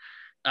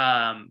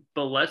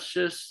 But let's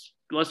just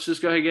go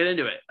ahead and get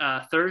into it.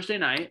 Thursday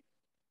night,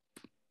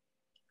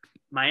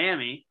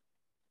 Miami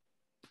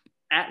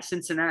at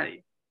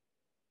Cincinnati.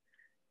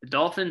 The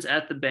Dolphins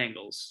at the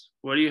Bengals.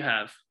 What do you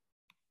have?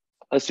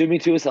 Assuming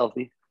Tua is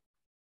healthy.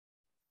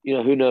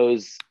 Who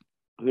knows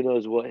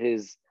what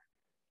his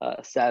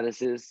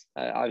status is.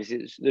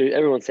 Obviously,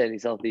 everyone's saying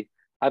he's healthy.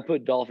 I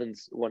put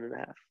Dolphins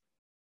 1.5.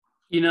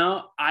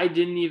 I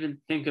didn't even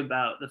think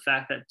about the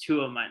fact that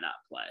Tua might not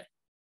play.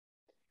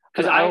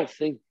 Because I don't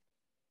think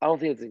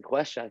it's in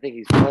question. I think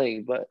he's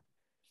playing, but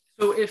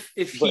so if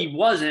he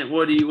wasn't,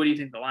 what do you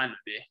think the line would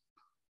be?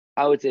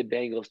 I would say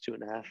Bengals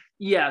 2.5.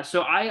 Yeah,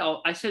 so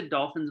I said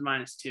Dolphins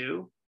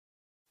 -2,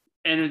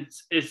 and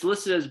it's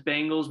listed as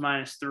Bengals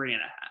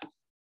 -3.5.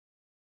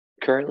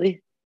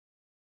 Currently?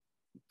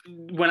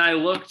 When I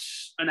looked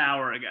an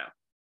hour ago,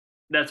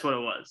 that's what it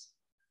was.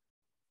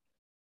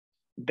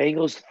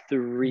 Bengals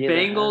 3.5.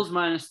 Bengals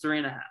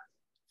 -3.5.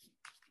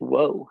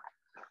 Whoa.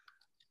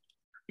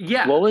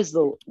 Yeah. What was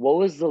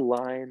the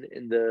line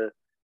in the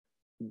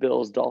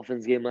Bills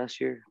Dolphins game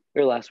last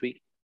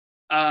week?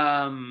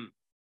 Was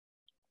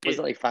it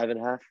like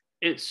 5.5?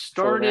 It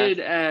started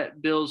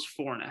at Bills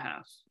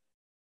 4.5.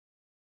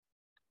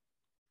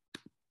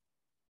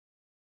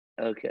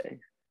 Okay.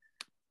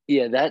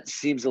 Yeah, that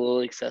seems a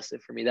little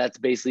excessive for me. That's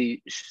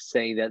basically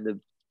saying that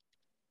the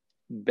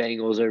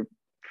Bengals are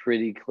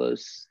pretty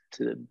close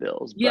to the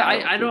Bills. Yeah,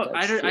 I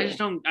just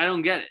don't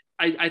get it.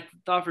 I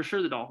thought for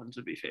sure the Dolphins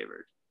would be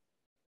favored.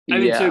 I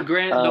mean, so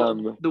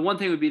the one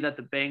thing would be that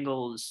the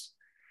Bengals,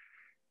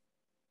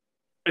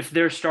 if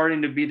they're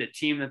starting to be the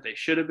team that they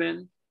should have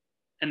been,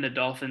 and the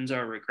Dolphins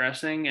are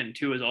regressing, and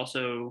Tua is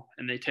also,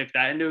 and they took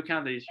that into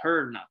account that he's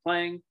hurt and not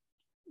playing,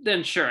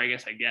 then sure, I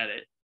guess I get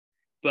it.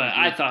 But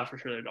I thought for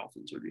sure the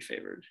Dolphins would be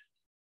favored.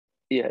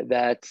 Yeah,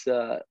 that's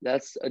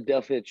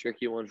definitely a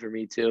tricky one for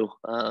me too.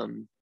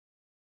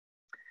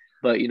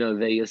 But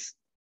Vegas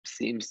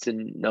seems to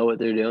know what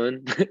they're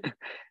doing.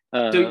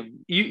 So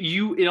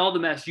you in all the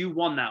mess, you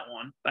won that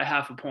one by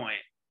half a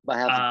point. By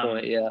half a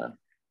point, yeah.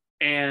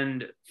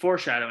 And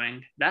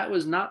foreshadowing, that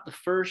was not the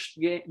first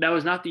game. That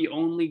was not the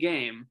only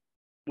game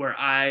where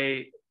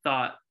I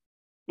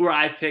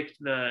picked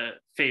the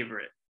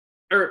favorite.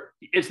 Or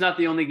it's not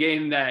the only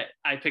game that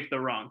I picked the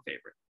wrong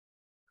favorite.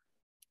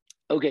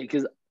 Okay,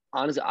 because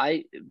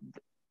honestly,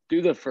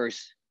 through the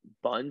first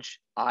bunch,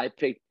 I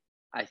think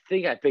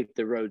I picked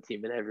the road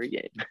team in every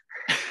game.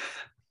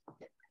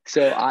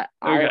 So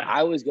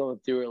I was going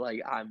through it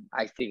like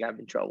I think I'm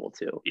in trouble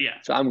too. Yeah.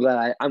 So I'm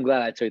glad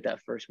I took that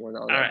first one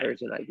on that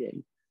Thursday night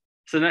game.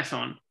 So the next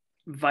one,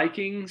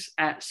 Vikings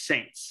at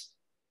Saints.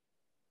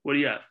 What do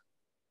you have?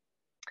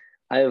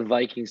 I have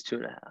Vikings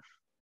 2.5.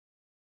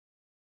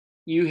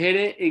 You hit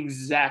it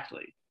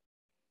exactly.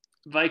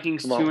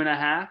 Vikings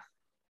 2.5.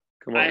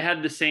 Come on. I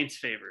had the Saints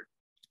favored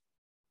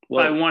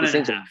by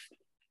 1.5.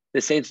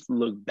 The Saints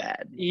look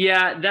bad.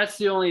 Yeah, that's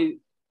the only.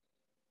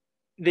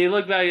 They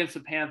look bad against the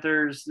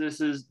Panthers.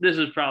 This is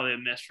probably a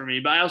miss for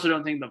me, but I also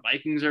don't think the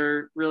Vikings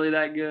are really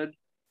that good,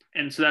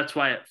 and so that's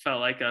why it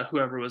felt like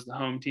whoever was the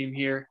home team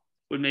here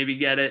would maybe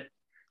get it.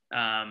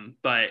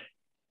 But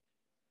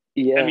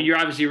yeah, I mean, you're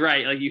obviously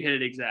right. Like you hit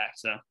it exact.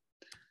 So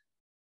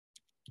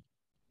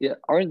yeah,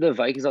 aren't the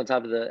Vikings on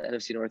top of the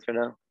NFC North right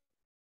now?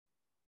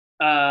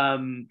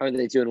 Aren't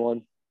they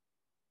 2-1?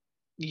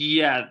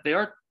 Yeah, they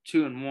are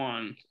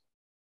 2-1.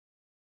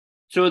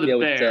 So are the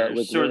Bears.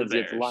 With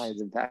the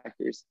Lions and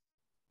Packers.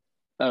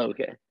 Oh,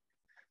 okay.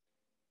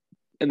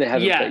 And they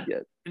haven't played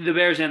yet. The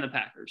Bears and the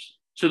Packers.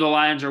 So the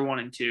Lions are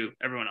 1-2.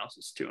 Everyone else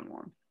is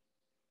 2-1.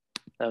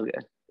 Okay.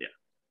 Yeah.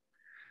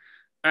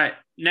 All right.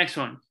 Next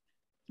one.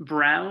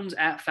 Browns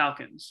at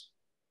Falcons.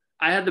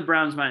 I had the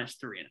Browns minus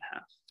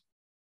 3.5.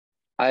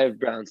 I have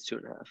Browns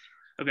 2.5.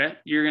 Okay.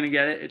 You're going to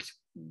get it. It's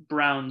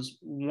Browns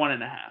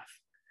 1.5.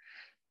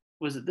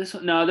 Was it this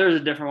one? No, there's a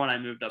different one I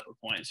moved up a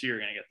point. So you're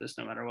going to get this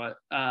no matter what.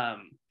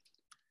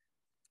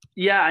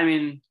 Yeah, I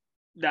mean,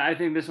 I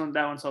think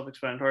that one's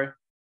self-explanatory.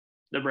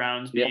 The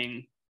Browns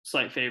being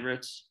slight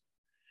favorites.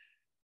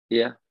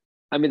 Yeah.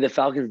 I mean, the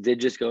Falcons did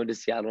just go into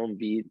Seattle and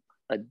beat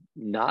a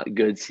not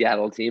good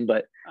Seattle team,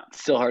 but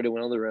still hard to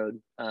win on the road.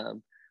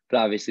 But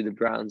obviously the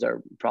Browns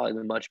are probably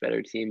the much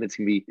better team. It's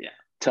going to be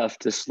tough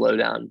to slow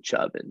down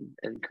Chubb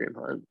and Kareem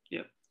Hunt.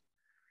 Yep.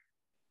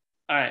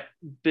 All right.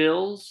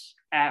 Bills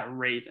at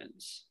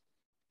Ravens.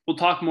 We'll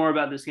talk more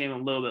about this game a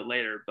little bit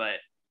later, but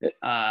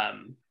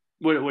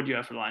what do you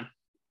have for the line?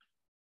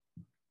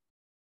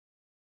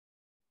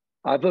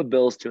 I put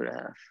Bills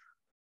 2.5.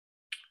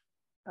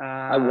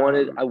 I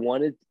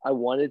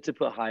wanted to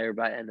put higher,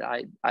 but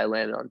I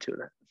landed on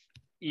 2.5.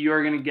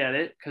 You're gonna get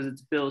it because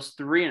it's Bills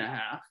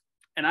 3.5,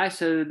 and I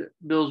said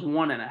Bills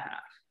 1.5.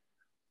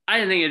 I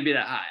didn't think it'd be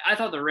that high. I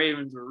thought the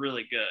Ravens were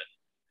really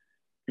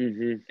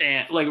good,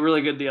 and like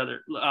really good the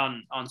other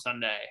on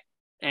Sunday,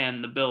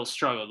 and the Bills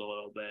struggled a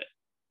little bit.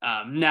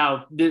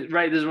 Now, this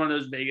is one of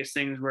those Vegas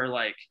things where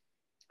like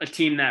a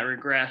team that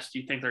regressed,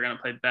 you think they're gonna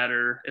play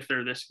better if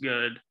they're this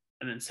good.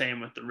 And then same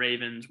with the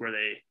Ravens, where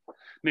they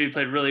maybe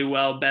played really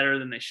well, better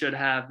than they should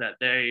have, that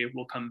they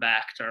will come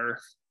back to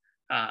earth.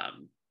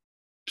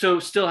 So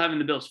still having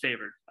the Bills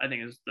favored, I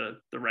think, is the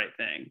right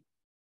thing.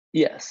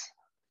 Yes.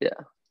 Yeah.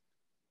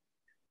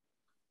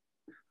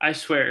 I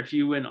swear, if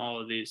you win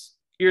all of these,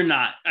 you're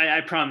not.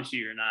 I promise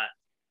you're not.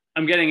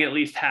 I'm getting at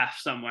least half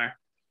somewhere.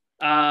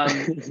 All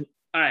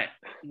right.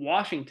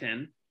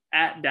 Washington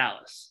at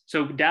Dallas.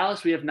 So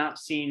Dallas, we have not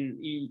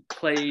seen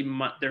play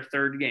their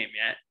third game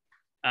yet.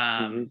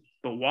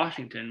 But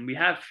Washington,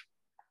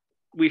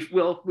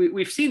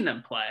 we've seen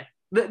them play.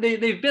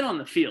 They've been on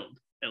the field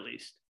at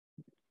least.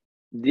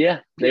 Yeah,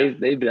 they've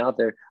been out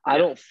there. I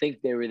don't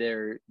think they were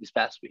there this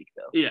past week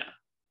though. Yeah.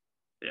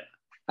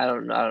 I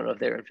don't know if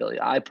they were in Philly.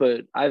 I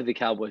have the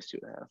Cowboys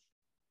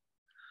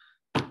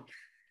 2.5.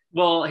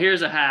 Well,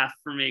 here's a half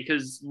for me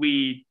because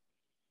we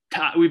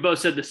both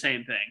said the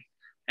same thing,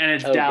 and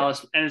it's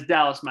Dallas, and it's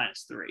Dallas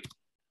minus 3.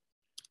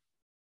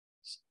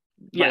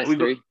 Minus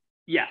 3.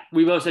 Yeah,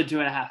 we both said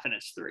 2.5, and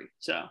it's 3.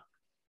 So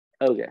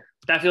Okay.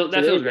 That So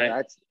there feels you go.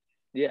 right.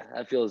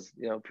 That feels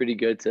pretty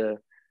good to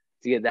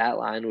get that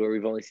line where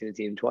we've only seen the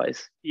team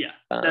twice. Yeah.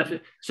 Um,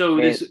 So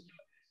and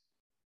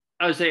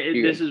I would say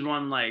you're this good. is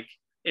one like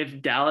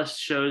if Dallas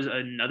shows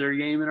another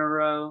game in a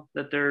row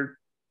that they're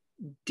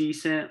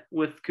decent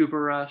with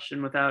Cooper Rush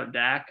and without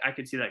Dak, I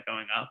could see that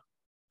going up.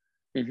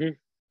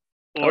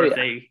 Mm-hmm. Or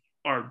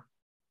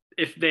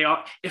if they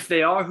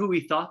are who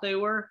we thought they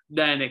were,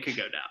 then it could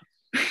go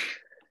down.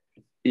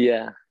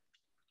 Yeah.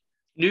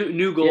 New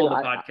Yeah. goal of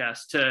the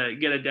podcast to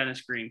get a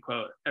Dennis Green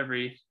quote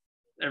every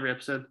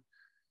episode.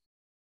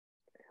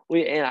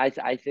 And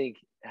I think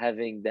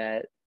having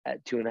that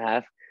at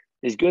 2.5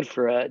 is good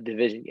for a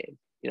division game.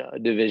 A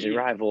division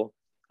rival.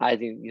 I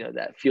think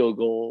that field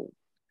goal.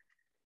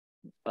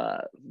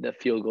 The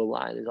field goal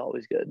line is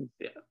always good.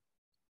 Yeah.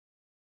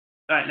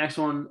 All right, next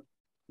one.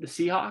 The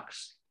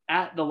Seahawks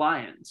at the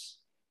Lions.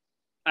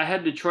 I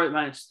had Detroit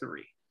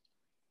 -3.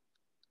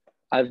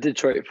 I have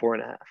Detroit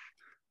 4.5.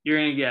 You're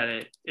gonna get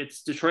it.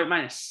 It's Detroit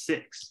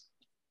 -6.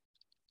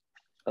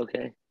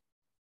 Okay.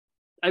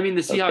 I mean,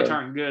 the Seahawks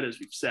aren't good, as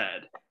we've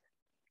said.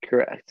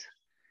 Correct.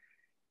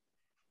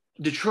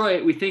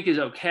 Detroit, we think, is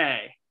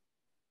okay,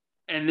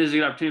 and this is a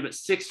good opportunity, but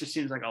 6 just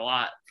seems like a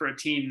lot for a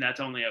team that's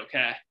only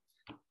okay.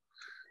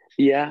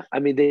 Yeah, I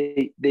mean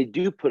they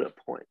do put up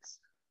points.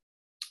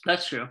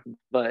 That's true.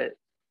 But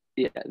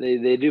yeah,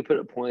 they do put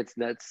up points,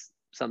 and that's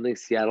something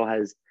Seattle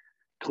has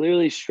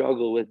clearly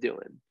struggled with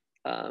doing.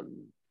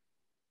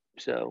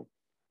 So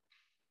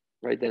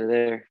right then and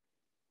there.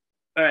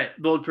 All right,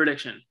 bold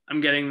prediction.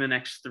 I'm getting the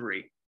next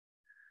 3.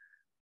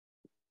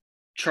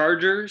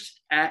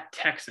 Chargers at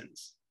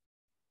Texans.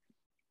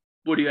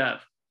 What do you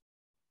have?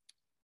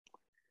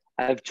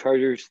 I have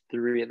Chargers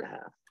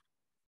 3.5.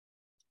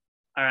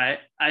 All right,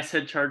 I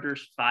said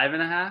Chargers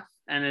 5.5,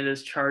 and it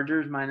is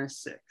Chargers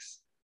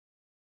 -6.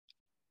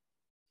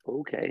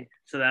 Okay.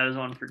 So that is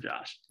one for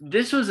Josh.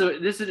 This is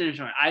an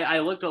interesting one. I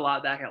looked a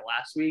lot back at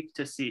last week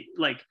to see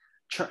like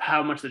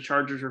how much the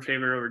Chargers were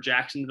favored over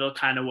Jacksonville,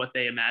 kind of what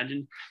they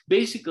imagined.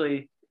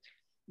 Basically,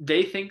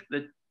 they think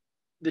that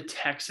the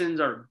Texans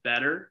are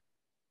better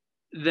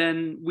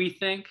than we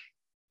think,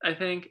 I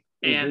think,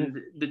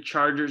 and the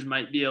Chargers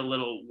might be a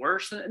little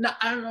worse. I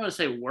don't want to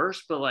say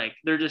worse, but like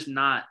they're just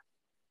not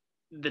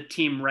the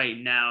team right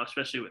now,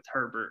 especially with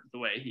Herbert the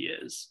way he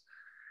is.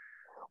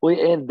 Well,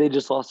 and they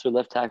just lost their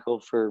left tackle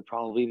for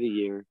probably the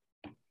year.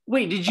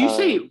 Wait, did you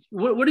say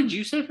what did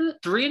you say for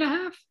that?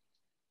 3.5?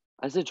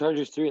 I said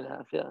Chargers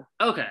 3.5. Yeah.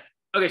 Okay.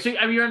 So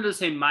I mean, you're under the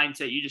same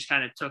mindset. You just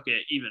kind of took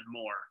it even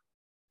more.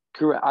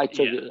 Correct. I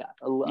took it.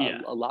 A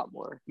lot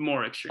more.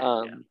 More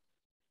extreme.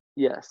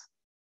 Yes,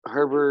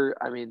 Herbert.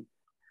 I mean,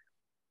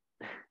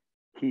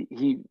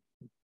 he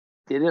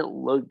didn't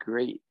look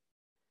great,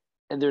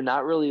 and they're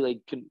not really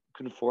like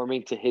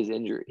conforming to his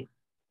injury.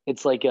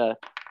 It's like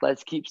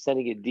let's keep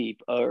sending it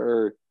deep,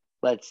 or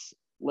let's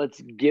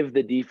give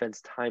the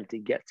defense time to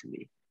get to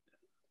me,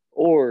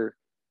 or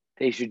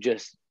they should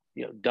just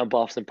dump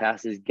off some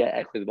passes, get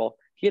Ekeler the ball.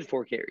 He had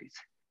 4 carries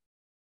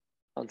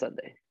on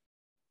Sunday.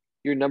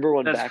 Your number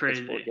one back has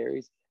 4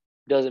 carries.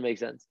 Doesn't make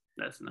sense.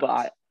 That's nuts.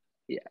 But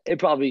it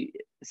probably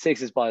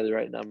 6 is probably the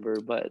right number,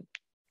 but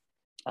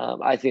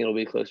I think it'll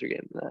be a closer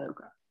game than that.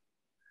 Okay.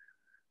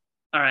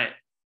 All right,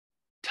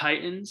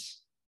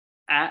 Titans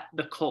at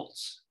the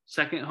Colts.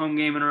 Second home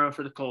game in a row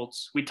for the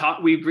Colts. We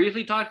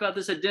briefly talked about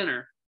this at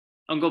dinner.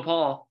 Uncle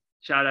Paul,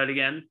 shout out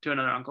again to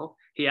another uncle.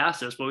 He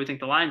asked us what we think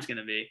the line's going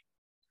to be.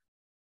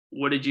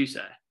 What did you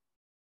say?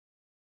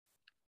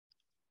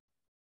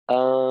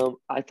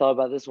 I thought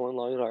about this one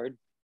long and hard,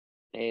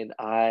 and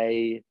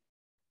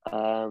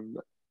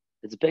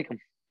it's a pick 'em.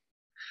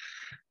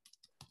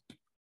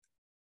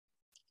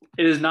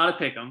 It is not a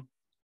pick 'em.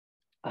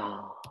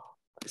 Oh,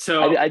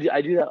 so I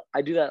do that.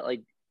 I do that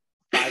like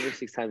 5 or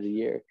 6 times a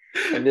year,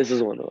 and this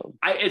is one of them.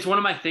 It's one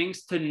of my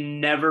things to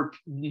never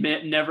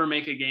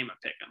make a game a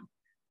pick 'em.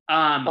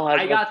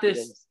 I got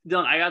this,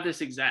 Dylan. I got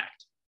this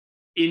exact.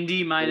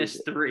 Indy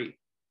 -3.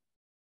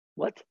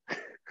 What?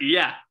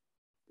 Yeah,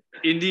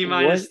 Indy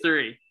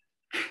 -3.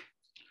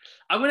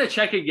 I'm gonna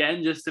check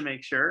again just to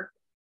make sure.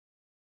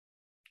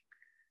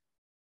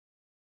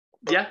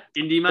 Yeah,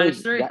 Indy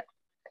 -3.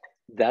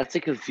 That's a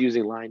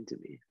confusing line to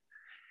me.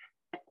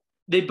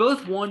 They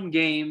both won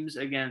games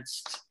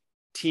against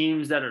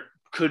teams that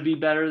could be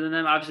better than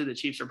them. Obviously, the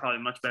Chiefs are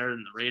probably much better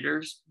than the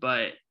Raiders,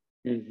 but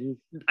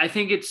I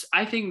think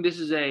this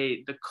is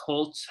the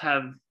Colts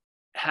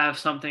have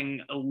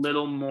something a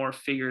little more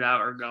figured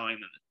out or going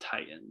than the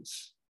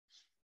Titans.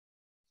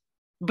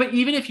 But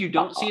even if you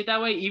don't see it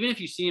that way, even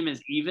if you see them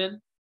as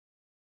even,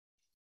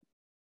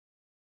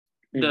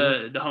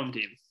 the home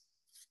team,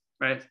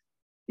 right?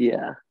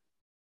 Yeah.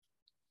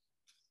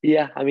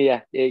 Yeah, I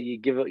mean, you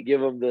give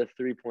them the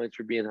 3 points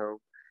for being home.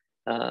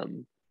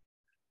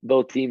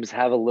 Both teams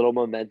have a little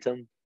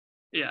momentum.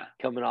 Yeah,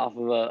 coming off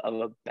of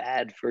a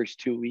bad first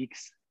 2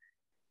 weeks.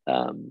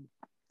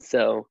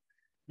 So,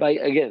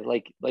 but again,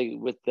 like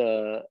with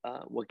the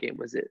what game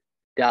was it?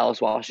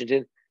 Dallas,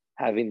 Washington,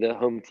 having the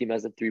home team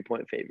as a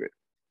 3-point favorite.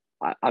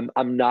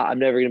 I'm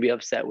never gonna be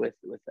upset with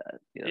that.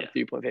 Yeah.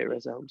 3-point favorite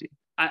as a home team.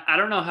 I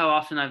don't know how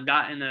often I've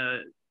gotten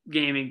a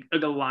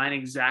line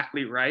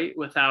exactly right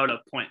without a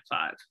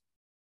 0.5.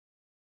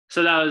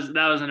 So that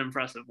was an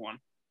impressive one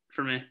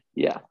for me.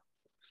 Yeah.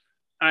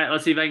 All right,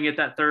 let's see if I can get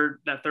that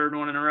third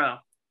one in a row.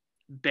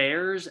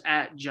 Bears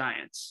at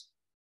Giants.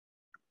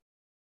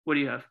 What do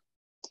you have?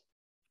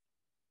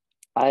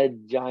 I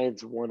had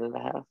Giants 1.5.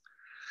 All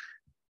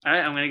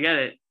right, I'm gonna get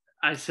it.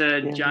 I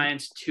said Yeah.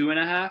 Giants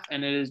 2.5,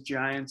 and it is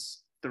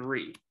Giants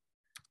 3.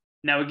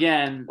 Now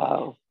again,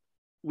 Wow.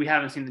 we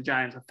haven't seen the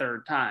Giants a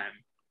third time.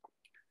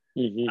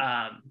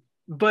 Mm-hmm.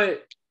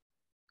 But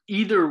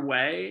either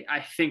way,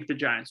 I think the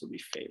Giants will be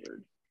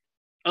favored.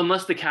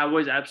 Unless the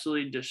Cowboys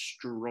absolutely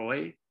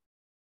destroy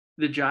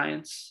the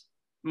Giants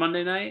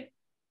Monday night,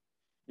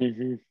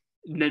 Mm-hmm.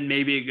 then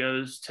maybe it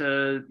goes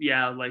to,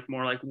 like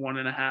more like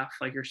 1.5,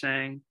 like you're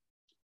saying.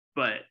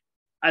 But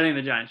I think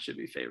the Giants should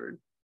be favored.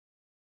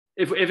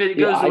 If it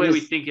goes the way we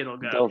think it'll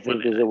go. Don't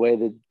think there's a way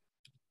that.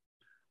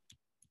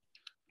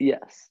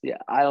 Yes. Yeah.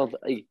 I don't.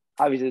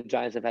 Obviously, the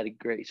Giants have had a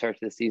great start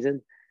to the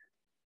season.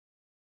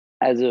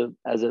 As a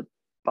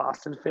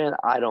Boston fan,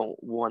 I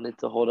don't want it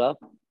to hold up,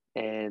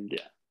 and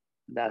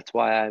that's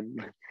why I'm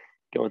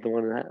going with the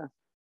 1.5.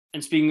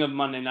 And speaking of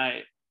Monday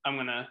night, I'm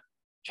gonna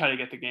try to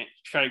get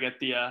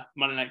the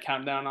Monday night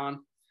countdown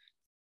on.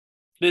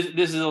 This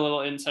is a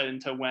little insight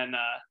into when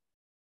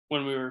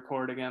we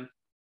record again.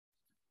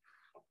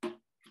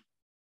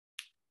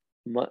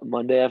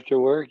 Monday after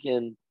work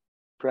and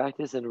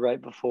practice, and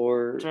right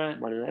before right.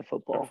 Monday Night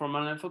Football. Before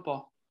Monday Night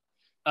Football.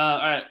 All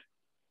right,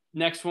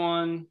 next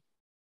one.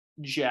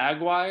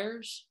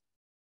 Jaguars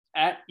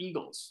at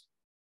Eagles.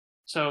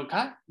 So,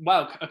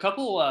 wow, a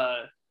couple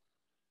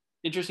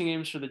interesting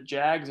games for the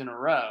Jags in a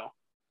row.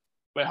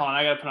 Wait, hold on.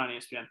 I got to put on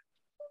ESPN.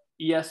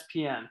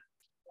 ESPN.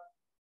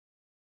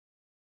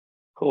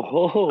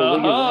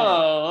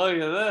 Look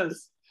at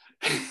this.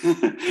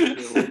 Look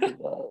at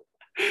that.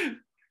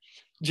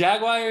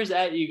 Jaguars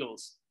at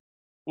Eagles.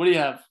 What do you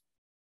have?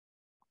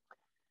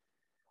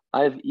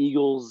 I have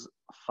Eagles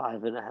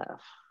 5.5.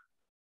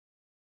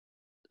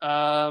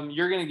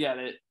 You're going to get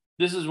it.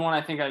 This is one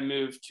I think I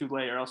moved too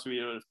late, or else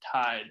we would have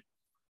tied.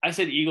 I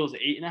said Eagles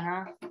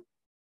 8.5.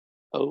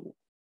 Oh.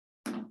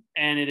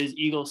 And it is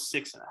Eagles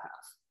 6.5.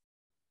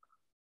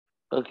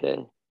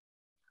 Okay.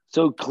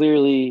 So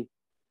clearly,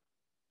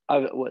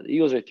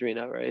 Eagles are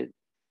 3-0, right?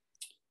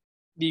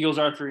 The Eagles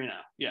are 3-0,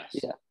 yes.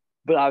 Yeah.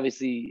 But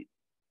obviously,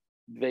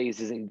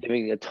 Vegas isn't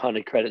giving a ton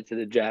of credit to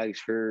the Jags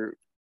for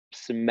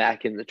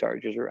smacking the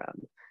Chargers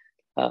around.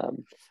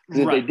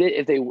 Right.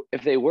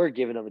 If they were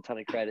giving them a ton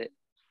of credit,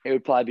 it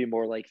would probably be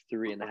more like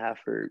 3.5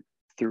 or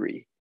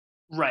 3.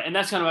 Right, and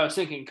that's kind of what I was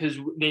thinking, because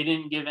they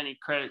didn't give any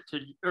credit to,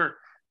 or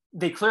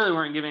they clearly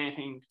weren't giving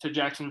anything to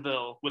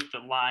Jacksonville with the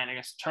line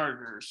against the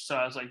Chargers. So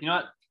I was like, you know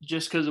what?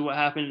 Just because of what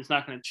happened, it's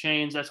not going to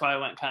change. That's why I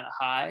went kind of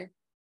high.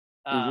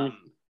 I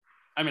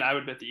mean, I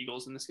would bet the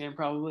Eagles in this game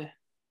probably.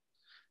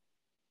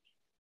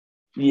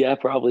 Yeah,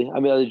 probably. I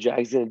mean, are the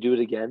Jags going to do it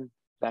again,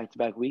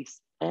 back-to-back weeks?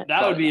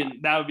 That would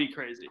be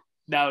crazy.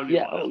 That would be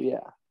wild. Oh yeah.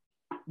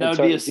 That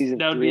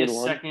would be a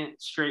second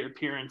straight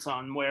appearance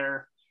on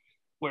where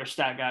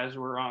stat guys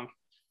were wrong.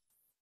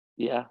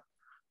 Yeah.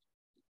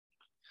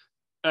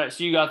 All right,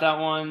 so you got that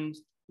one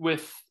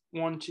with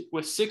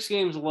 6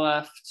 games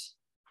left.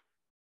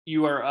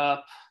 You are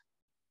up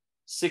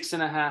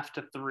 6.5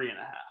 to 3.5.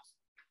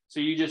 So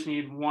you just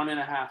need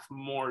 1.5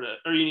 more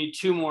you need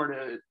 2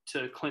 more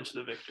to clinch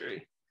the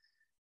victory.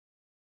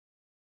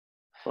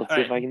 Let's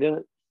see if I can do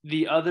it.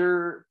 The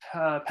other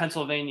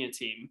Pennsylvania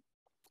team,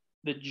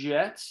 the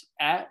Jets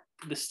at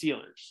the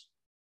Steelers.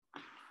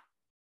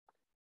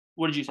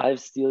 What did you say? I have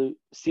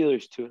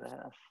Steelers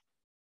 2.5.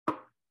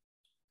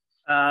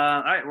 All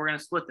right, we're gonna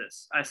split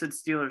this. I said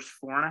Steelers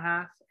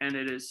 4.5, and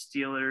it is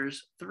Steelers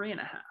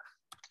 3.5.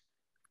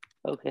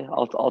 Okay,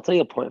 I'll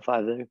take a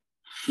 0.5 there.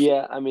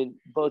 Yeah, I mean,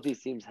 both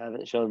these teams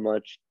haven't shown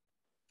much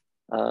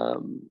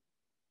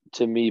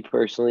to me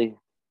personally.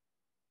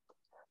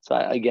 So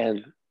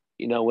again,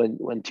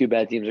 when two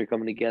bad teams are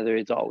coming together,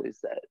 it's always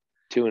that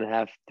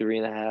 2.5,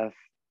 3.5.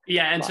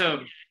 Yeah, and so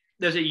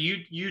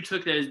you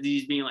took that as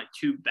these being like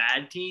 2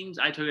 bad teams.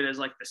 I took it as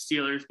like the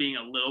Steelers being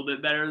a little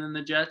bit better than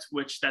the Jets,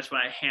 which that's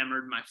why I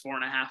hammered my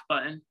 4.5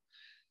 button.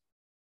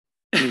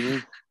 Mm-hmm.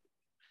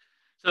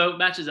 So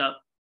matches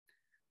up.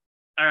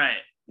 All right.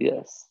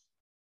 Yes.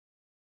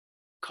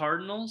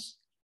 Cardinals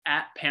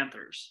at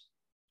Panthers.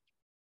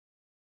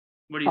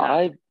 What do you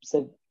have?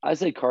 I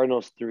said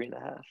Cardinals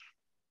 3.5.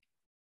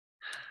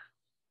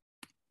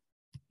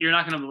 You're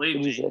not going to believe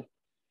me.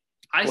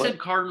 I What? said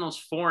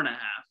Cardinals 4.5,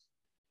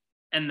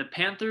 and the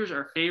Panthers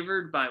are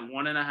favored by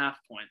 1.5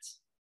 points.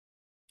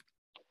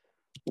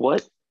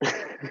 What?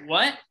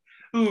 What?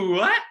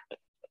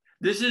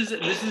 This is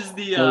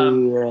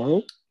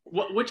the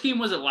which game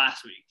was it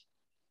last week?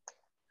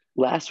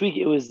 Last week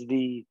it was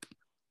the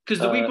because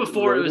the week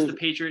before Raiders, it was the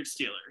Patriots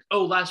Steelers.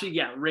 Oh, last week,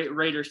 yeah,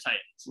 Raiders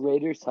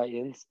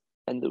Titans.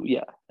 And the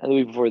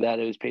week before that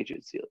it was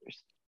Patriots Steelers.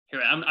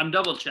 Here, I'm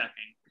double checking.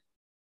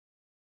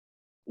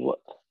 What?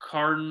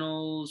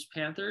 Cardinals,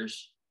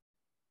 Panthers.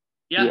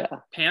 Yeah.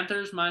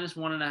 Panthers minus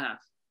 1.5.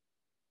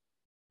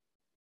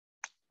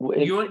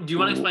 Do you want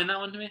to explain that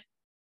one to me?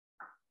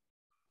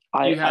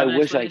 I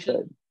wish I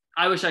could.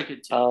 I wish I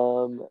could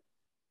too.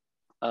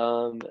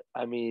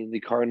 I mean, the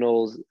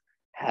Cardinals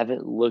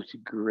haven't looked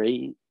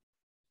great,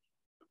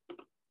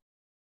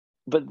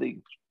 but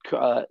the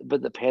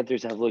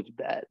Panthers have looked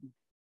bad.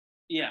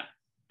 Yeah,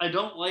 I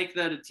don't like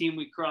that a team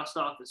we crossed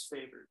off is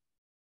favored.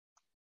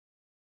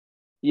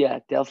 Yeah,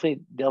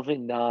 definitely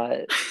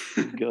not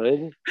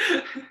good.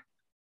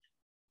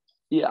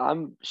 Yeah,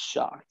 I'm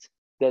shocked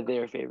that they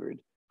are favored.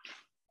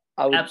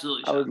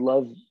 Absolutely shocked.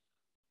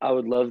 I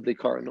would love the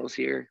Cardinals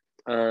here.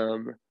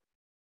 Aren't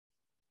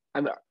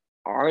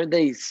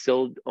they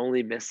still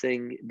only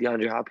missing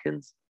DeAndre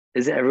Hopkins?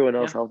 Isn't everyone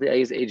else healthy? I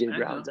guess AJ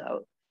Brown's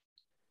out.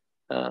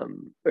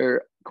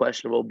 Or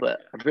questionable,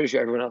 but I'm pretty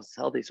sure everyone else is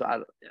healthy. So I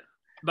don't. Yeah.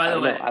 By the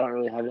way, I don't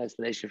really have an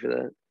explanation for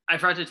that. I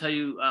forgot to tell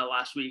you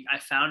last week. I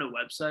found a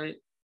website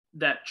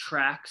that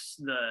tracks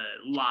the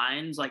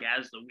lines like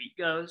as the week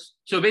goes.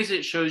 So basically,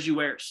 it shows you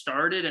where it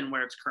started and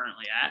where it's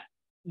currently at.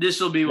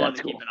 This will be one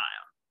to keep an eye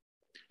on.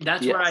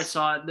 That's where I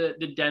saw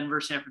the Denver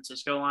San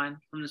Francisco line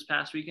from this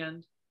past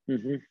weekend.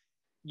 Mm-hmm.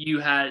 You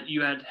had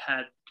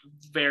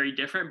very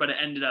different, but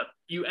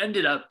you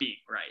ended up being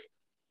right.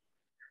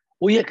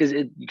 Well, yeah,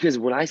 because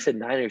when I said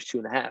Niners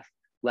 2.5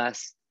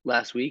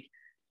 last week,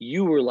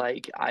 you were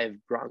like, I have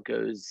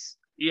Broncos.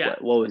 Yeah.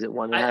 What was it?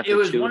 1.5? It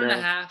was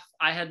 1.5.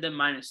 I had them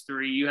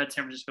 -3. You had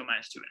San Francisco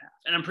 -2.5,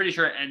 and I'm pretty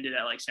sure it ended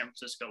at like San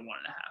Francisco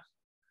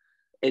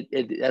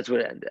 1.5. That's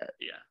what it ended at.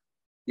 Yeah.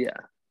 Yeah,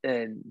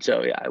 and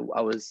so I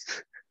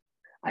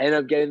ended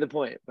up getting the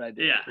point, but I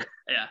did.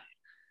 Yeah.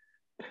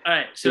 All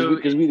right, so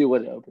because we do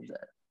what it opens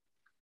at.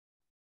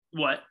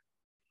 What?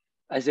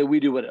 I said we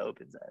do what it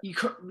opens at.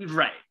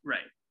 Right.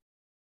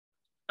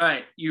 All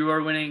right, you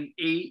are winning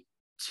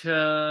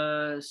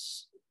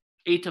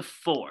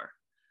 8-4.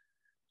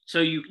 So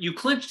you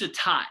clinched a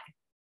tie.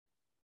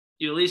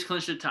 You at least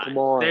clinched a tie. Come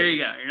on. There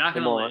you go. You're not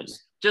going to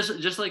lose.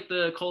 Just like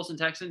the Colts and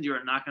Texans, you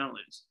are not going to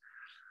lose.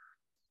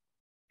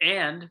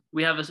 And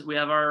we have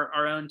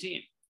our own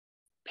team.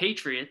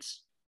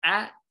 Patriots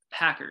at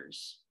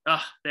Packers.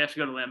 They have to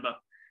go to Lambeau.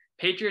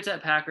 Patriots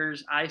at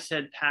Packers. I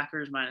said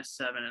Packers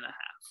 -7.5.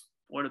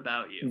 What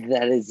about you?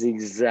 That is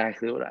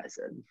exactly what I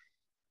said.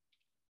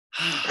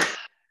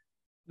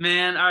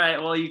 Man, all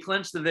right. Well, you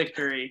clinched the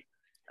victory.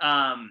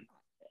 And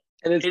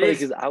it's funny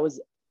because I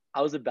was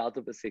about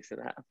to put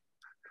 6.5.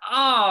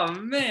 Oh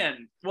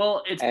man.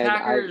 Well, it's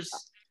Packers.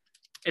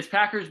 It's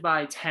Packers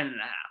by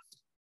 10.5.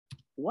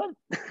 What?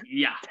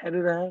 Yeah.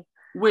 10.5.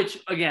 Which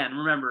again,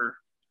 remember,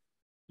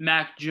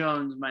 Mac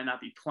Jones might not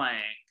be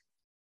playing.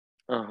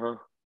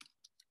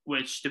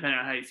 Which, depending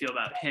on how you feel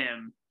about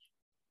him,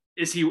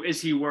 is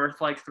he worth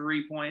like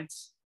 3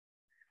 points?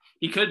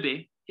 He could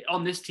be.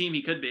 On this team,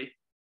 he could be.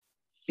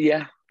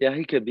 Yeah,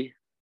 he could be.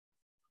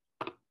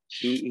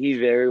 He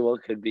very well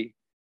could be.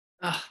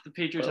 The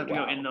Patriots have to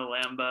go into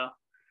Lambeau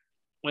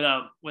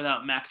without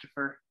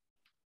McTafer,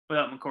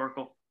 without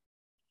McCorkle.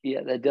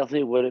 Yeah, that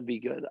definitely wouldn't be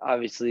good.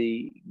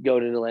 Obviously,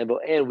 going into Lambeau,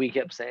 and we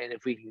kept saying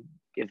if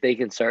they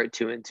can start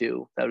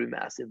 2-2, that would be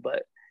massive.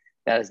 But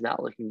that is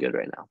not looking good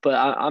right now. But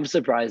I'm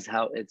surprised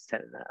how it's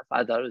 10.5.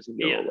 I thought it was going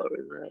to be a little lower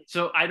than that.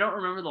 So I don't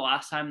remember the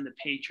last time the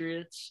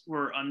Patriots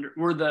were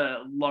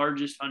the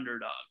largest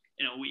underdog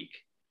in a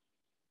week.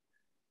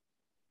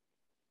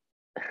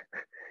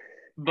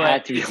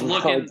 But it's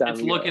looking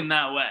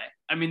that way.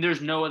 I mean,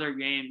 there's no other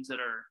games that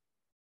are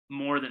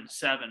more than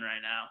 7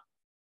 right now.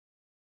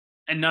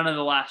 And none of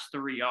the last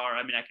 3 are.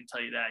 I mean, I can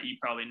tell you that. You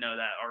probably know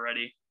that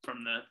already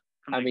from the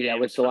games,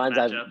 with the lines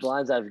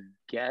I've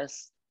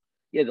guessed.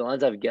 Yeah, the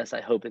lines I've guessed, I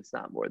hope it's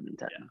not more than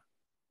 10.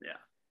 Yeah.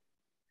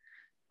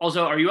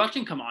 Also, are you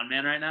watching Come On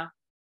Man right now?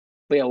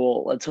 But yeah,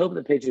 well, let's hope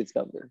the Patriots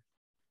cover.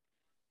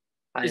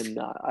 I am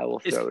not. I will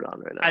throw it on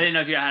right now. I didn't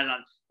know if you had it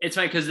on. It's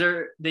funny because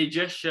they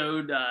just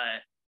showed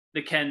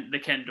the Ken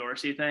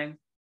Dorsey thing.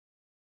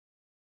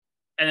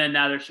 And then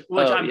now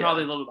I'm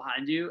probably a little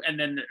behind you. And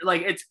then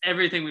like it's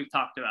everything we've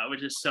talked about,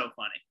 which is so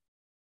funny.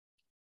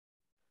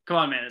 Come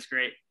On Man, it's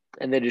great.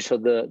 And they just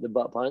showed the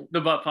butt punt. The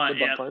butt punt.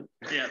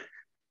 Yeah.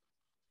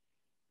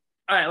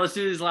 All right, let's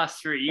do these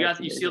last 3.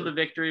 You sealed the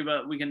victory,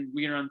 but we can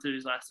run through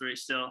these last 3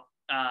 still.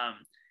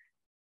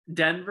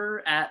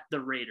 Denver at the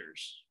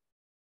Raiders.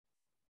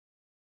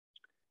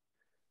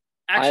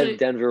 Actually, I have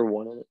Denver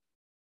winning it.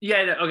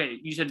 Yeah. Okay.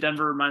 You said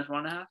Denver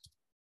 -1.5.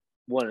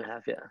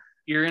 1.5. Yeah.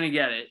 You're gonna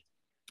get it.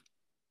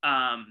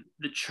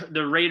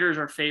 The Raiders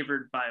are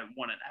favored by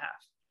 1.5.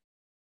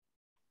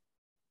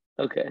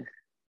 Okay.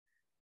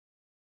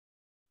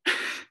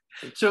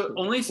 So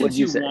only since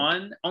you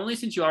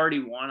already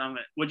won,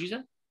 what'd you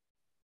say?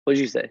 What'd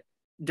you say?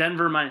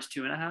 Denver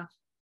 -2.5.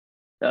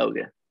 Oh,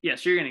 okay. Yeah,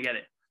 so you're gonna get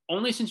it.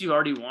 Only since you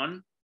already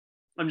won,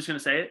 I'm just gonna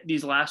say it.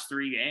 These last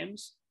 3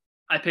 games,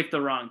 I picked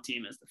the wrong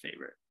team as the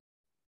favorite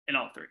in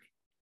all 3.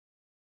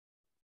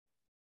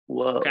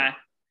 Whoa. Okay.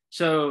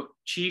 So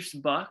Chiefs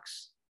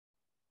Bucks.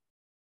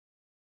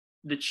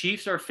 The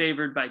Chiefs are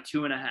favored by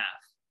 2.5.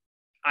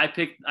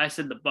 I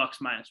said the Bucks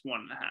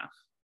 -1.5.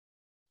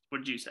 What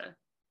did you say?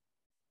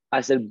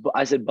 I said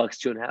Bucks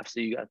 2.5. So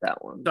you got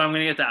that one. So I'm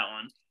gonna get that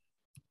one.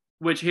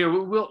 Which here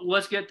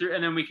let's get through,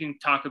 and then we can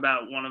talk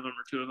about one of them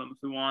or two of them if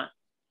we want.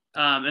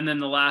 And then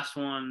the last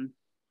one,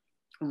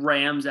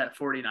 Rams at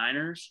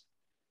 49ers.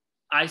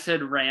 I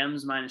said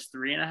Rams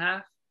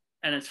 -3.5,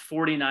 and it's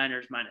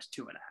 49ers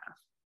 -2.5.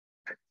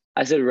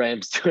 I said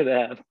Rams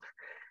 2.5.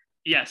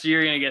 Yeah, so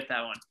you're gonna get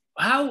that one.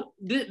 How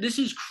this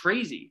is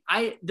crazy.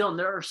 Dylan,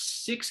 there are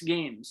 6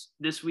 games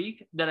this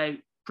week that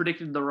I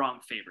predicted the wrong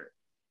favorite.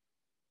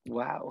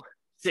 Wow.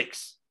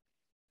 6.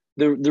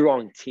 The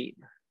wrong team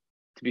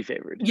to be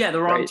favored. Yeah,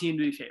 the wrong right? team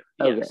to be favored.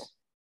 Okay. Yes.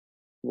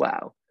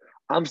 Wow.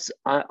 I'm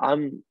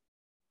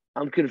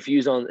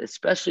confused on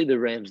especially the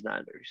Rams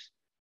Niners.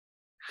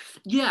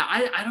 Yeah,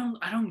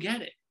 I don't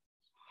get it.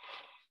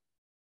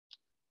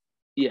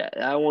 Yeah,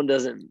 that one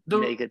doesn't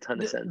make a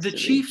ton of sense. The to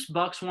Chiefs me.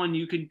 Bucks one,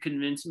 you could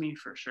convince me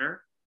for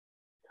sure.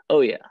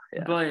 Oh yeah.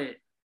 But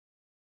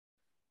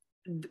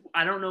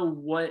I don't know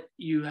what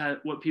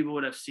people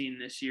would have seen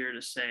this year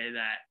to say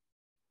that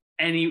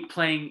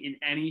playing in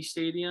any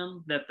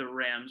stadium that the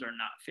Rams are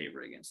not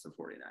favored against the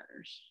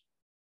 49ers.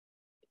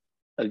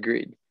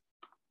 Agreed.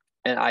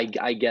 And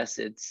I guess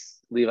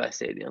it's Levi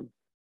Stadium.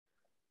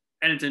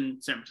 And it's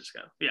in San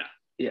Francisco. Yeah.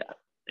 Yeah.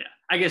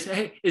 I guess,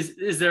 hey,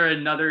 is there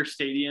another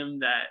stadium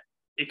that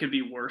it could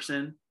be worse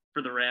in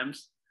for the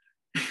Rams?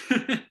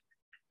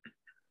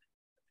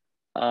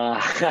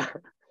 I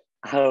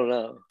don't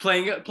know.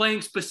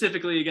 Playing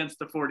specifically against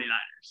the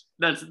 49ers.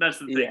 That's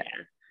the thing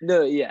here.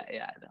 No,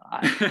 yeah. No,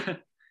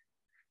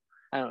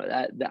 I don't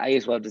know. I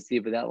guess we'll have to see,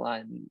 but that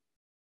line,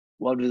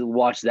 we'll have to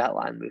watch that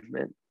line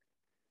movement.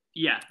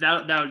 Yeah,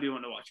 that would be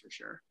one to watch for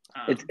sure.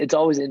 It's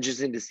always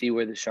interesting to see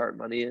where the sharp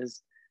money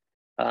is,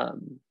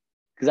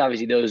 because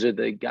obviously those are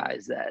the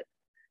guys that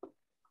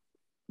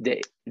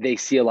they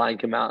see a line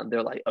come out and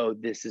they're like, oh,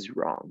 this is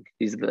wrong.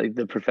 These are like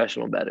the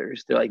professional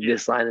bettors. They're like,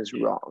 this line is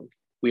wrong.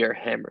 We are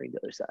hammering the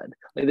other side.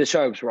 Like the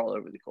sharps were all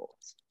over the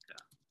Colts.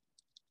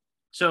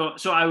 Yeah.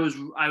 So I was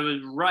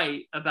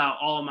right about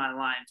all of my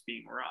lines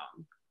being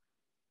wrong.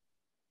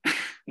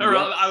 Or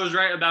yes. I was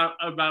right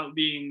about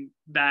being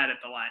bad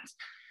at the lines.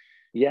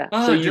 Yeah.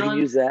 So you can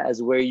use that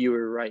as where you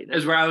were right.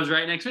 As where I was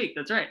right next week.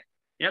 That's right.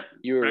 Yep.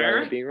 You were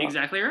right. Being wrong.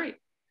 Exactly right.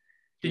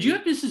 Did you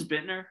have Mrs.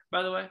 Bittner,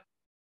 by the way?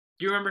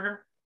 Do you remember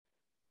her?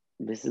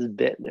 Mrs.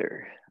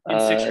 Bittner. In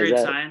 6th grade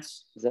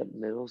science. Is that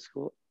middle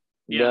school?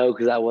 Yeah. No,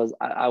 because I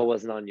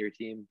wasn't on your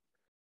team.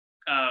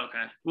 Oh,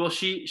 okay. Well,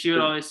 she would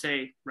always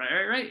say,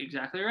 right,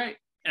 exactly right.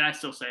 And I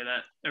still say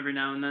that every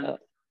now and then. Yeah,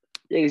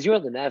 because you were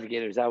on the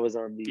Navigators. I was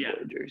on the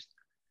Voyagers.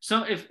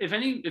 So if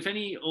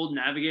any old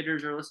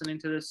Navigators are listening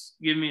to this,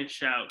 give me a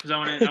shout because I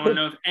want to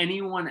know if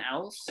anyone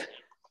else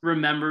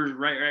remembers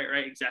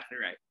right, exactly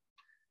right.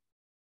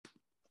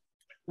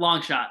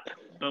 Long shot,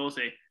 but we'll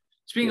see.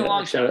 Speaking of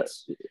long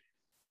shots,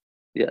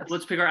 yes,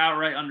 let's pick our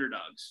outright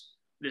underdogs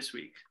this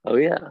week. Oh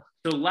yeah.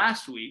 So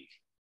last week,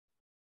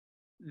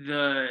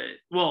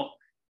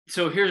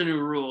 so here's a new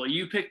rule.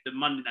 You picked the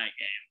Monday night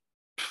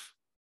game.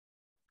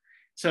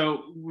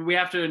 So we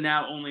have to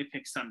now only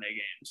pick Sunday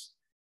games.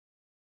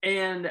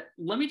 And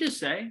let me just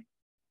say,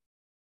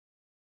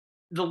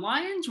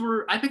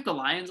 I picked the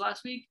Lions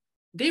last week.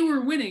 They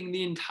were winning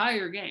the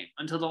entire game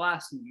until the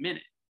last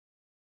minute.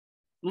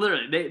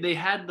 Literally, they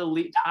had the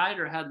lead, tied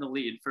or had the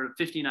lead for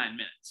 59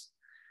 minutes.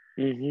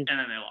 Mm-hmm. And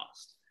then they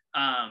lost.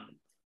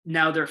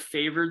 Now they're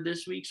favored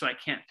this week, so I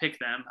can't pick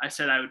them. I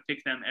said I would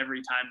pick them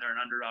every time they're an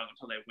underdog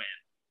until they win.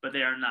 But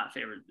they are not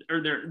favored,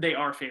 or they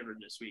are favored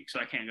this week,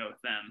 so I can't go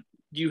with them.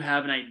 Do you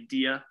have an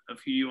idea of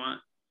who you want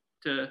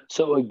to?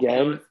 So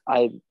again,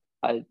 I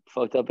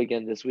fucked up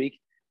again this week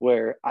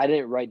where I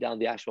didn't write down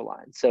the actual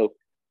line. So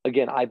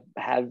again, I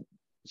have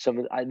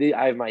I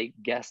have my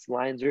guest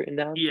lines written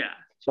down. Yeah.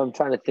 So I'm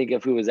trying to think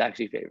of who was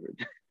actually favored.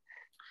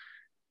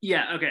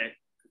 Yeah. Okay.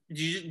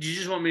 Do you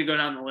just want me to go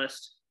down the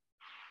list?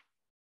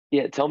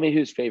 Yeah. Tell me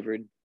who's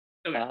favored.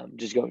 Okay.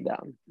 Just going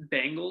down.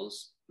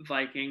 Bengals,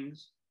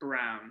 Vikings,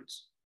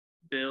 Browns,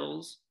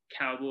 Bills,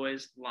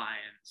 Cowboys,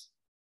 Lions,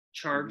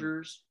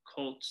 Chargers,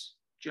 Colts,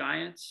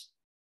 Giants,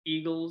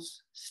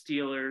 Eagles,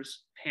 Steelers,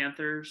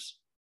 Panthers,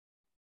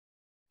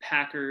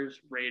 Packers,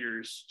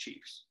 Raiders,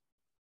 Chiefs.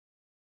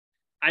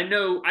 I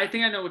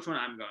think I know which one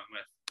I'm going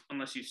with,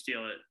 unless you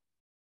steal it.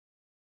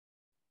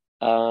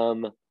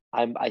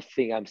 I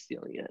think I'm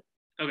stealing it.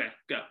 Okay,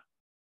 go.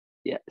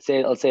 Yeah,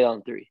 let's say it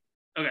on 3.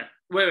 Okay.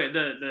 Wait,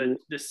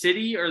 the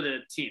city or the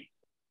team?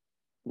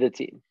 The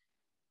team.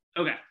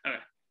 Okay.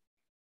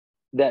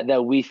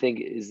 That we think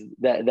is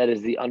that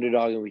is the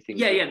underdog, and we think.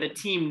 Yeah, the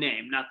team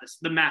name, not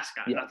the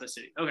mascot, not the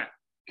city. Okay.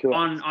 Cool.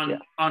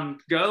 On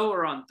go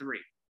or on 3?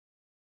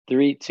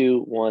 3,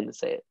 2, 1.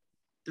 Say it.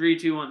 3,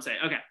 2, 1. Say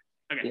it. Okay.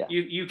 Yeah.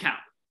 You count.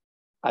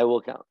 I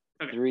will count.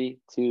 Okay. 3,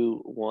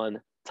 2,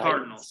 1.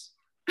 Cardinals.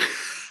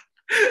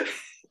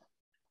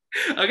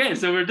 Okay,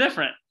 so we're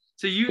different.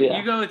 So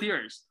you go with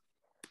yours.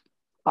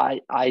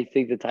 I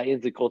think the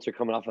Titans, the Colts are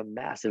coming off a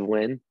massive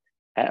win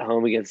at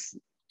home against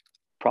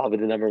probably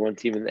the number one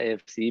team in the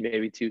AFC,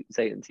 maybe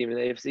second team in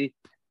the AFC.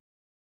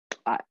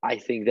 I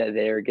think that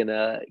they're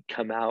gonna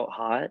come out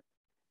hot,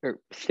 or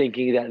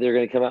thinking that they're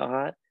gonna come out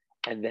hot,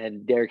 and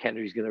then Derrick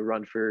Henry's gonna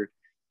run for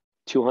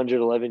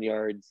 211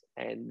 yards,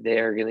 and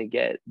they're gonna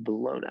get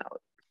blown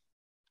out.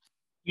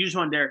 You just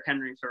want Derrick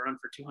Henry to run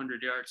for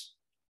 200 yards.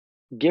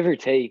 Give or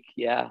take,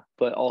 yeah.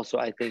 But also,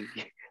 I think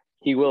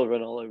he will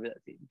run all over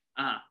that team.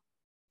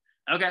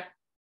 Okay.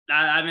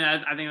 I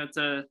think that's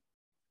a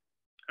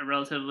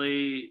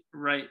relatively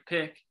right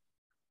pick,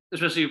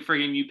 especially for a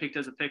game you picked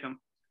as a pick 'em.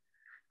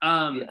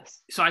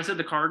 Yes. So I said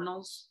the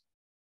Cardinals.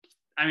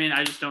 I mean,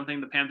 I just don't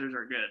think the Panthers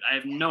are good. I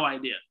have no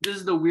idea. This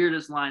is the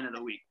weirdest line of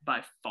the week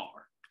by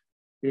far.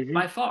 Mm-hmm.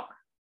 By far.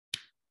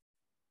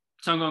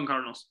 So I'm going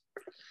Cardinals.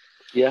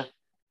 Yeah.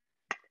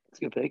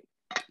 That's a good pick.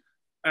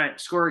 All right,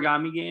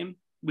 scoregami game.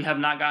 We have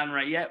not gotten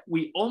right yet.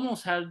 We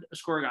almost had a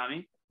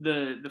scoregami.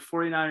 The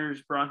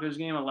 49ers Broncos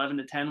game,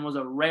 11-10, was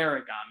a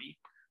rare-agami,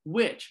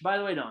 which, by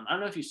the way, Dylan, I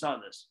don't know if you saw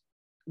this.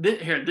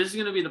 This is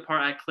going to be the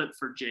part I clipped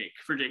for Jake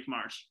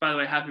Marsh. By the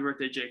way, happy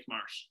birthday, Jake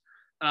Marsh.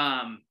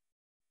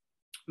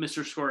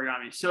 Mr.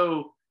 Scoregami.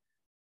 So,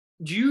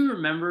 do you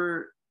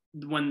remember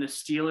when the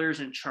Steelers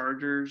and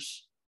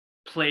Chargers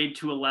played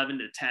to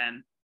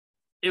 11-10?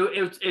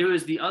 It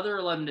was the other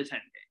 11-10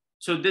 game.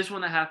 So this one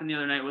that happened the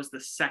other night was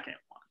the second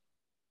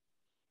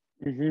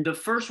one. Mm-hmm. The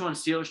first one,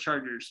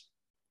 Steelers-Chargers,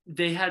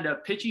 they had a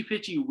pitchy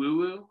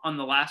woo-woo on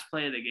the last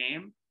play of the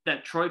game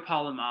that Troy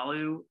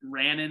Polamalu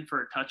ran in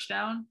for a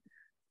touchdown.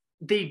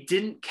 They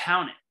didn't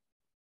count it.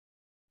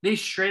 They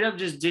straight up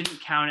just didn't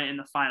count it in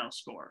the final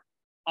score.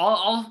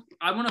 I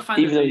want to find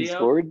even the though video. He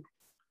scored?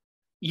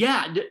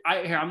 Yeah,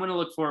 I'm going to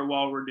look for it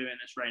while we're doing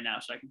this right now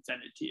so I can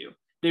send it to you.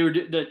 They were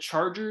the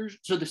Chargers.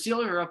 So the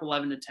Steelers are up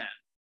 11-10.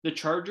 The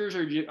Chargers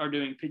are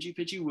doing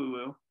pitchy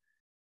woo-woo,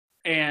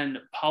 and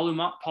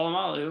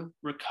Polamalu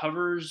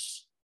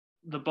recovers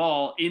the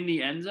ball in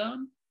the end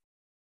zone.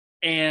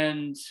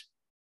 And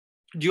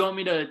do you want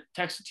me to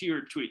text it to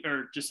your tweet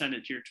or just send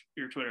it to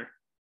your Twitter?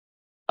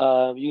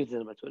 You can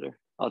send it to my Twitter.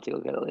 I'll take a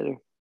look at it later.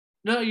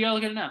 No, you gotta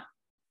look at it now.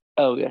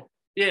 Oh, okay.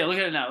 Yeah, look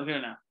at it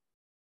now.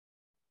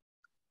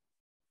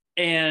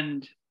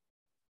 And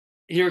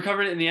he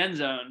recovered it in the end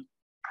zone,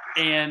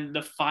 and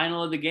the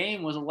final of the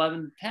game was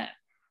 11-10.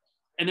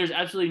 And there's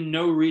absolutely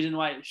no reason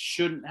why it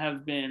shouldn't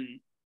have been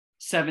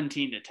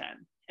 17-10.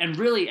 And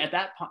really, at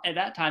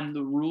that time,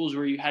 the rules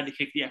were you had to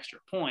kick the extra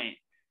point.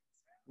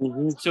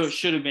 Mm-hmm. So it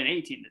should have been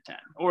 18-10,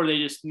 or they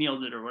just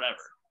kneeled it or whatever.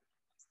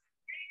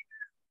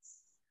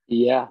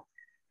 Yeah.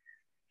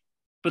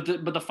 But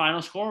the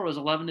final score was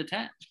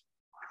 11-10.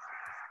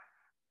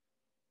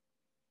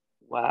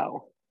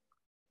 Wow.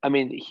 I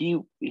mean,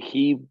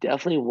 he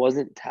definitely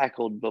wasn't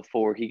tackled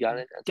before he got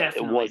it.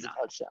 Definitely it was not.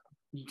 a touchdown.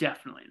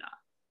 Definitely not.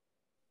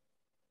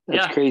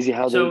 That's crazy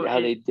how So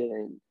they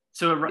didn't.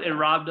 So it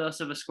robbed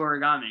us of a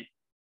scoregami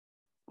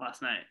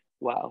last night.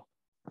 Wow.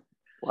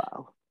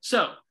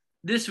 So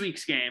this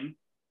week's game,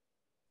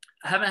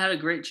 I haven't had a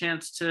great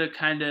chance to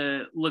kind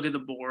of look at the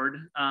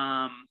board,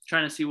 trying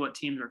to see what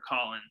teams are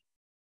calling.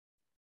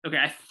 Okay,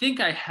 I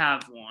think I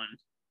have one.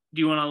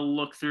 Do you want to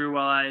look through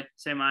while I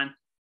say mine?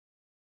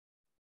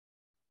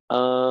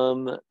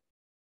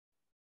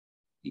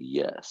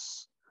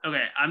 Yes.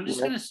 Okay, I'm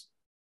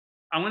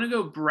gonna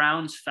go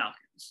Browns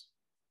Falcons.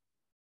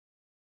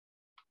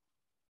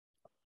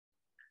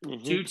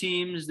 Mm-hmm. Two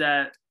teams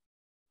that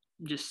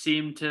just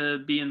seem to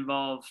be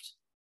involved,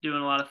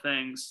 doing a lot of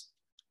things.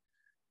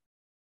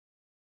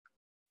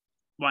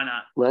 Why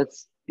not?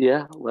 Let's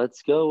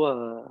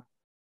go.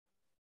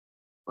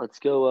 Let's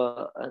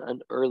go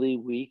an early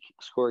week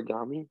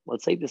scoregami.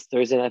 Let's take this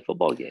Thursday night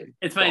football game.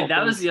 It's funny.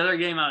 That was the other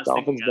game I was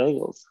thinking of.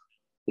 Bengals.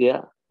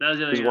 Yeah. That was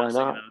the other game I was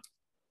thinking of.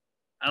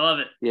 I love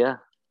it. Yeah.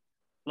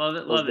 Love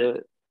it. Let's do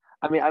it.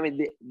 I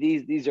mean,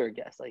 these are a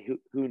guess. Like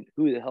who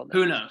the hell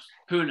knows?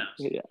 Who knows?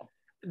 Yeah.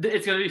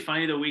 It's gonna be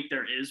funny the week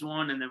there is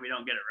one and then we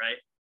don't get it right.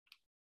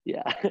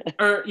 Yeah.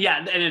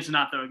 And it's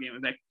not the game we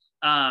pick.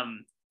 All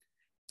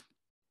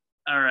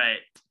right.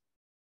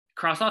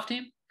 Cross off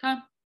team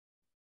time?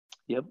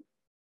 Yep.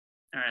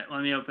 All right,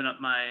 let me open up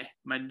my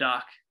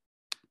doc.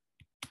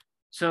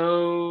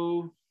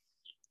 So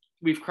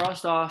we've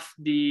crossed off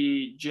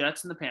the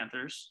Jets and the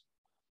Panthers.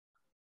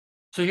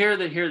 So here are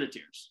the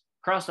tiers.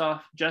 Crossed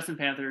off Jets and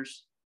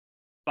Panthers,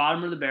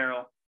 bottom of the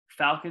barrel,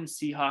 Falcons,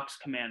 Seahawks,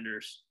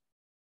 Commanders.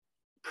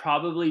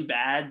 Probably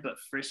bad but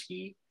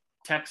frisky.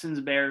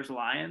 Texans, Bears,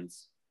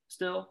 Lions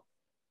still.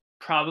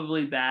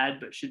 Probably bad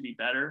but should be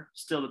better.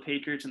 Still the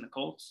Patriots and the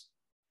Colts.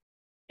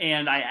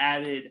 And I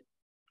added,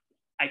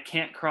 I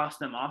can't cross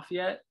them off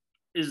yet,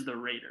 is the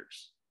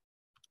Raiders.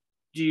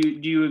 Do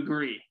you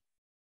agree?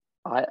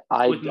 I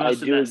with most I of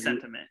do that agree.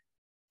 sentiment?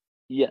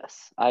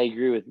 Yes, I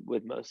agree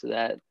with most of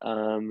that.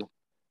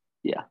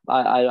 Yeah,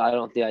 I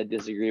don't think I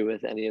disagree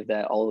with any of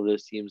that. All of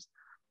those teams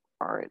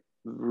aren't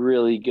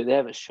really good. They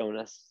haven't shown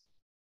us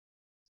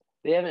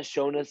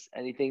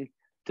anything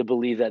to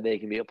believe that they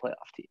can be a playoff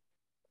team.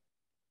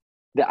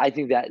 I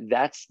think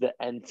that's the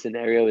end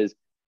scenario is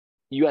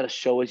you got to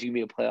show us you can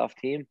be a playoff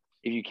team,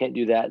 If you can't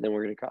do that, then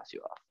we're going to cross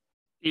you off.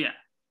 Yeah.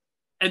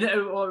 And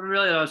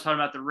really, I was talking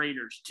about the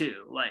Raiders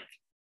too. Like,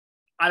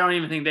 I don't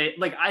even think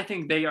I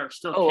think they are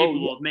still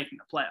capable of making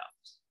the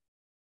playoffs.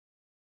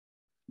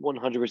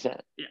 100%.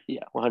 Yeah.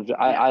 Yeah, 100%.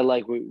 I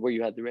like where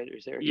you had the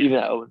Raiders there. Yeah. Even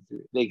at 0-3,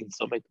 they can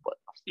still make the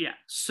playoffs. Yeah.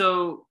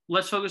 So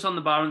let's focus on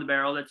the bottom of the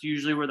barrel. That's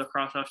usually where the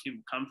cross-off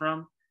team come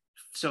from.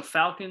 So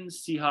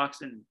Falcons,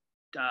 Seahawks, and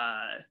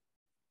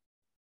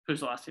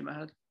who's the last team I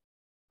had?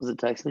 Was it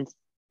Texans?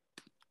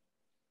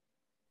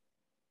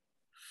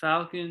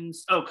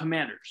 Falcons. Oh,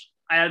 Commanders.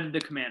 I added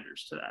the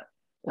Commanders to that.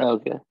 Oh,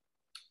 okay.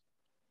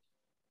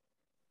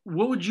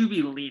 What would you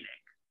be leaning?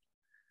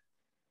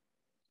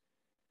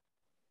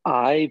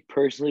 I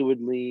personally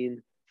would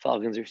lean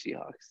Falcons or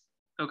Seahawks.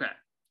 Okay.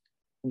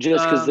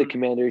 Just because the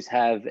Commanders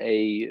have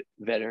a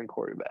veteran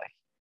quarterback.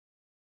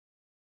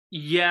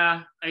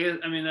 Yeah, I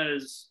mean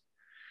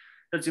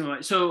that's the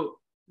only. So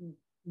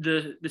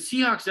the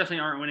Seahawks definitely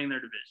aren't winning their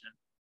division.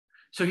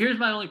 So here's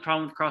my only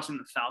problem with crossing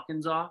the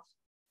Falcons off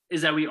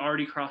is that we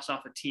already crossed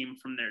off a team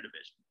from their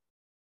division.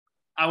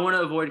 I want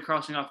to avoid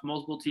crossing off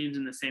multiple teams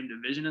in the same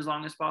division as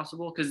long as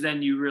possible because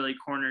then you really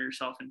corner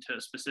yourself into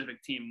a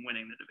specific team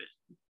winning the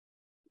division.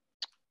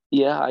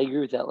 Yeah, I agree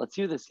with that. Let's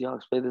see who the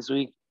Seahawks play this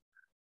week.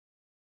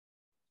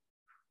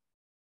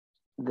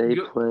 They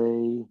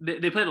play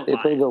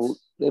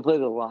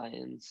the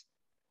Lions.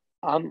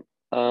 But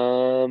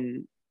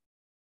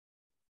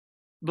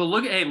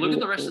look at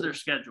the rest of their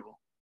schedule.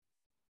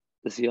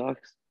 The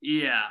Seahawks?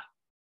 Yeah.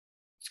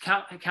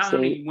 Count how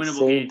many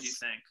winnable games you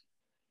think.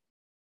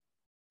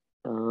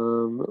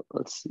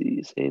 Let's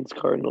see. Saints,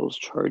 Cardinals,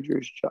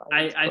 Chargers,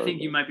 Giants. I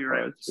think you might be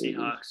right with the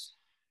Seahawks.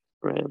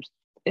 Rams.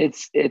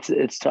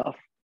 It's tough.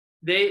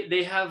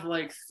 They have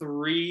like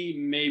 3,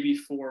 maybe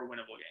 4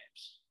 winnable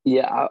games.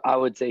 Yeah, I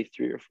would say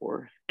 3 or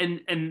 4.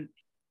 And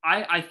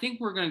I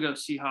think we're gonna go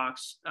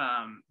Seahawks.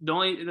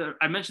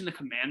 I mentioned the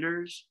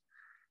Commanders.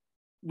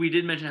 We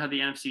did mention how the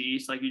NFC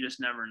East, like you just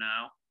never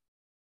know.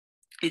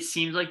 It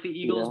seems like the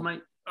Eagles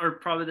are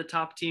probably the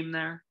top team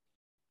there.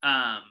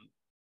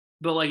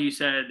 But like you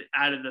said,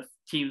 out of the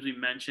teams we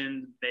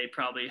mentioned, they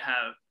probably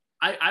have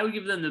I would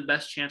give them the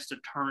best chance to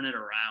turn it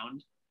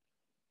around.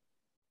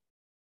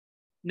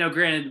 Now,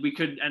 granted, we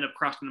could end up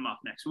crossing them off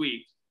next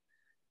week,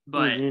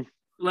 but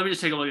let me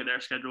just take a look at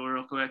their schedule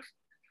real quick.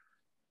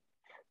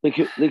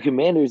 The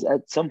Commanders,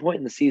 at some point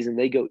in the season,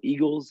 they go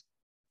Eagles,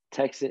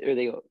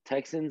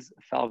 Texans,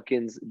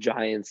 Falcons,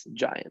 Giants.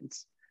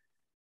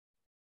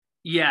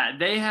 Yeah,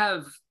 they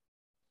have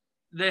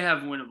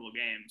winnable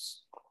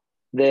games.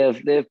 They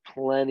have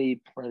plenty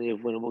of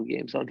winnable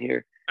games on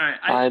here. All right,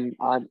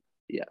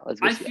 let's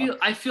go.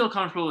 I feel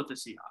comfortable with the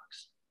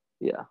Seahawks.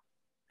 Yeah.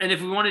 And if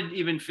we want to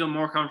even feel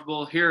more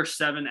comfortable, here are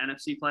 7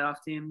 NFC playoff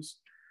teams: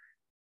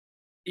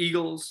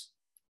 Eagles,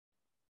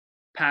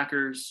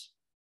 Packers,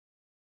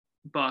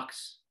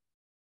 Bucks,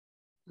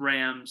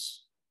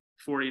 Rams,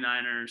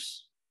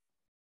 49ers,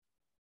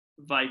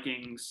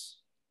 Vikings.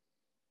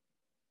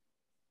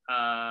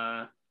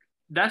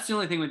 That's the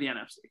only thing with the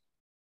NFC.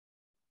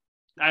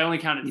 I only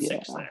counted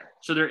 6 there.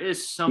 So there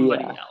is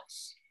somebody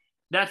else.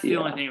 That's the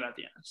only thing about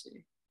the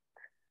NFC.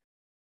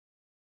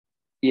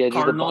 Yeah,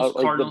 Cardinals,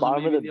 the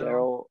bottom of the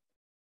barrel,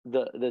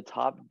 the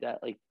top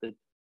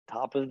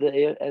of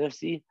the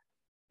NFC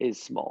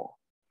is small.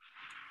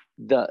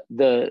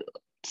 The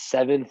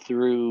 7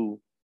 through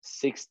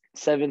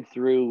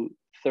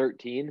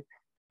 13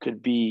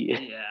 could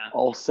be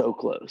all so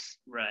close.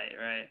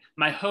 Right.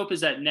 My hope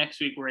is that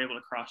next week we're able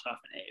to cross off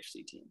an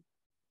AFC team.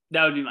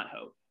 That would be my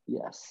hope.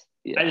 Yes.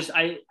 Yeah.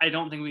 I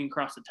don't think we can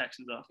cross the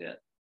Texans off yet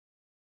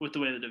with the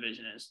way the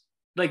division is.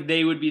 Like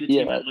they would be the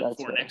team I'd look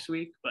for next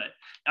week, but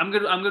I'm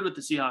good with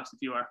the Seahawks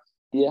if you are.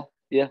 Yeah.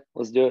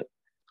 Let's do it.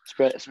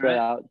 Spread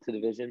out to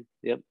division.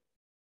 Yep.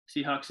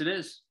 Seahawks it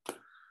is.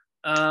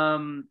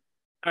 All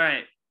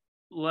right.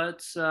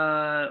 Let's we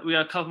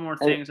got a couple more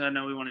things I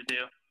know we want to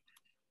do.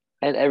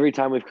 And every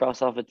time we've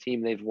crossed off a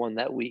team, they've won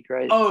that week,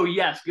 right? Oh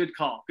yes, good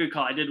call.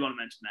 I did want to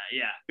mention that.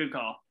 Yeah, good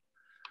call.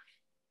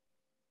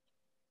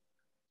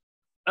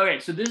 Okay,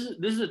 so this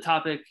is a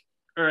topic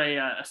or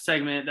a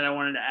segment that I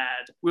wanted to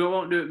add. We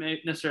won't do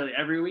it necessarily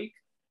every week.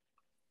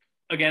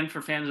 Again,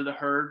 for fans of the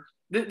Herd,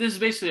 this is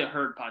basically a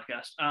Herd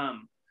podcast.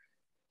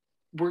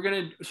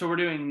 We're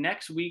doing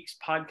next week's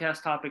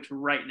podcast topics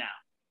right now.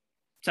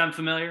 Sound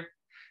familiar?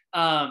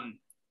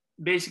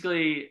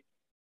 Basically.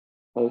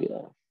 Oh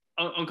yeah.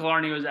 Uncle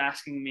Arnie was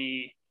asking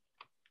me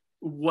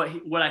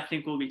what I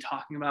think we'll be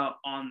talking about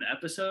on the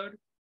episode,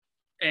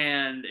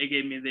 and it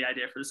gave me the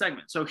idea for the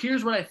segment. So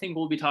here's what I think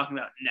we'll be talking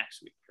about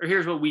next week, or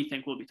here's what we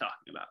think we'll be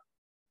talking about.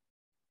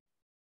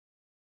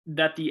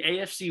 That the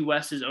AFC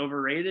West is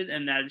overrated,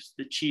 and that it's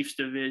the Chiefs'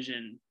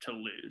 division to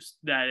lose.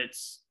 That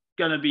it's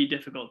going to be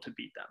difficult to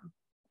beat them.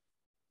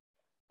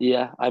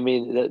 Yeah, I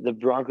mean, the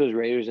Broncos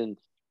Raiders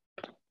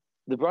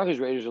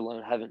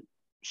alone haven't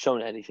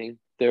shown anything.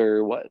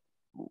 They're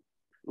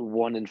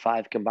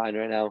 1-5 combined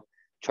right now.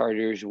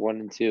 Chargers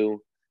 1-2,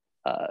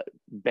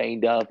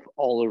 banged up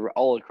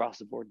all across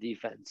the board.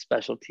 Defense,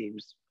 special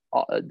teams,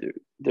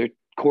 their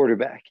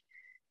quarterback.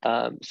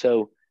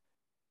 So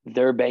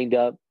they're banged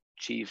up.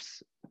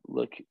 Chiefs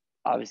look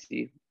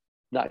obviously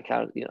not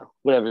counted,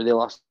 whatever. They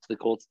lost to the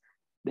Colts.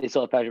 They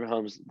still have Patrick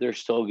Mahomes. They're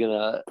still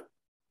gonna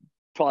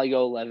probably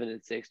go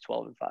 11-6,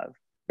 12-5,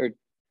 or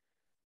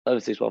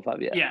 11-6,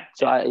 12-5. Yeah. Yeah.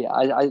 So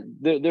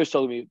they're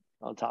still gonna be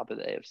on top of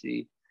the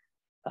AFC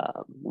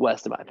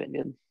West, in my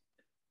opinion.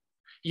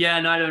 Yeah,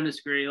 no, I don't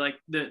disagree. Like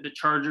the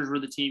Chargers were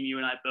the team you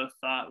and I both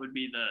thought would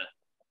be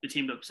the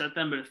team to upset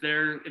them. But if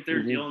they're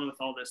dealing with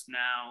all this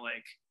now,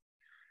 like,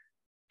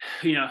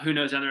 who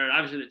knows down the road.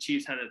 Obviously, the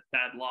Chiefs had a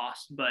bad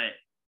loss, but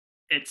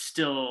it's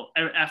still,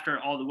 after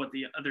all what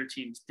the other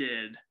teams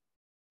did,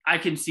 I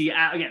can see,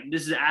 again,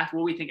 this is after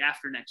what we think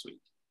after next week.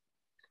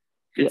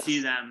 Could see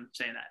them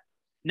saying that.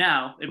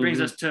 Now it brings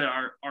us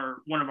to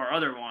our one of our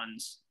other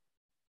ones,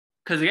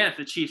 because again, if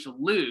the Chiefs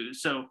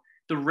lose, so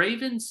the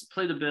Ravens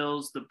play the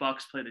Bills, the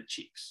Bucks play the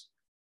Chiefs.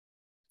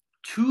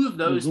 Two of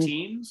those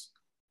teams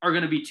are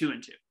going to be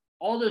 2-2.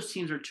 All those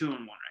teams are 2-1 right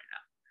now.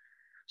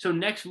 So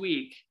next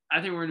week,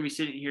 I think we're going to be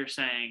sitting here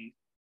saying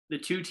the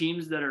two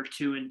teams that are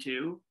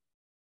 2-2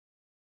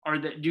 are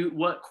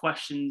what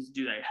questions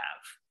do they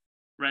have,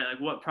 right? Like,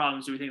 what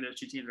problems do we think those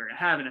two teams are going to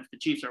have? And if the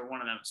Chiefs are one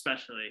of them,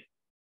 especially,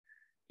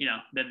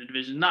 then the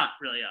division's not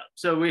really up.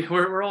 So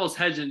we're almost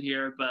hedging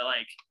here, but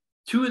like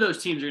two of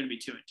those teams are going to be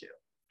 2-2.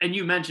 And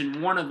you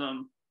mentioned one of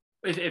them,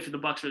 if the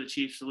Bucks or the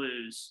Chiefs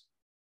lose,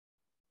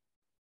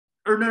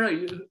 or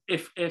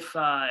if it's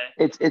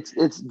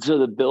so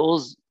the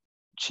Bills,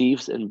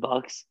 Chiefs, and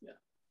Bucks. Yeah.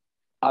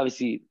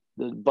 Obviously,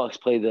 the Bucks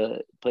play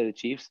the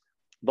Chiefs,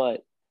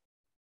 but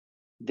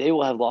they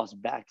will have lost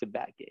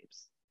back-to-back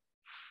games.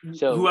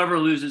 So whoever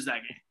loses that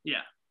game,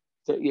 yeah.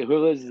 So whoever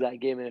loses that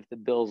game, and if the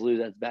Bills lose,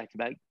 that's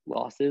back-to-back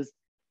losses.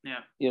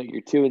 Yeah.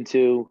 You're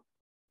 2-2.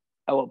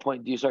 At what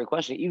point do you start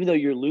questioning? Even though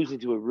you're losing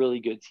to a really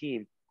good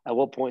team, at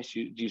what point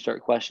do you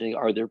start questioning,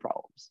 are there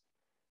problems?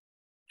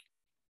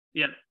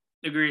 Yep,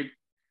 agreed.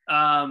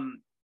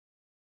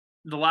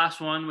 The last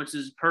one, which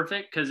is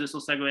perfect because this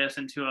will segue us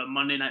into a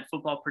Monday Night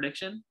Football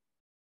prediction.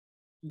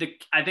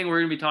 I think we're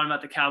going to be talking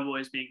about the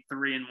Cowboys being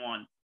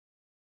 3-1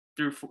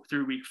 through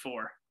week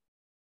 4.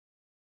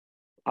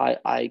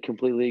 I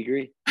completely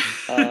agree.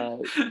 I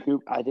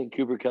think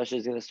Cooper Kush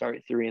is going to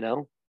start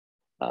 3-0.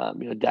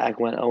 Dak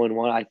went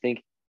 0-1. I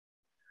think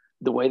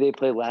the way they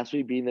played last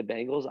week, beating the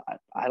Bengals,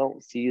 I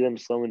don't see them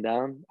slowing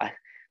down.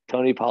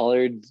 Tony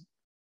Pollard's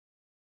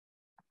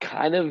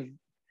kind of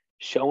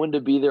showing to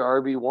be their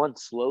RB1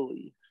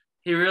 slowly.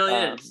 He really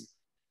is.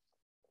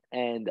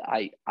 And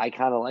I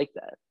kind of like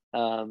that.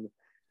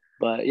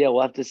 But yeah,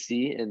 we'll have to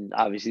see. And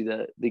obviously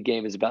the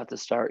game is about to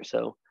start.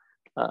 So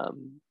I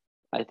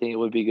think it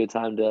would be a good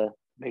time to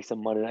make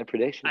some Monday night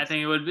predictions. I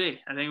think it would be.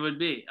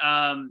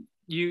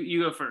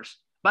 You go first.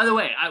 By the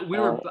way, I don't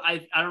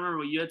remember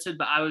what you had said,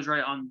 but I was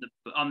right on the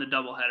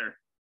doubleheader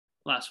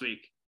last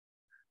week.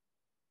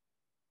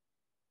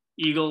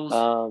 Eagles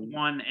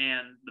won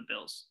and the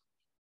Bills.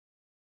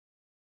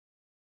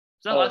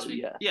 Was that last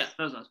week? Yes. Yeah,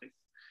 that was last week.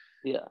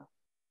 Yeah.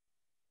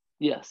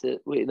 Yes.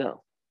 Wait,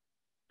 no.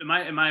 Am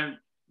I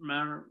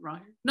wrong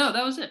here? No,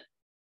 that was it.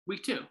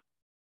 Week 2.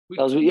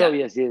 Last week,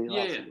 yes.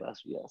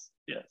 Last week, yes.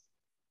 Yes.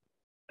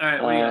 All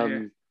right, what do you got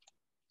here?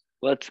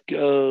 Let's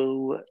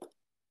go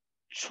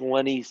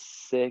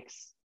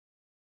 26-16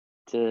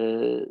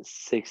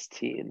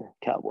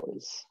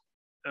 Cowboys.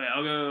 Okay,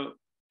 I'll go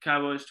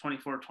Cowboys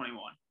 24-21.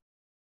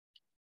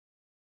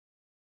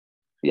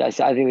 Yeah, I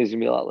think there's going to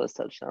be a lot less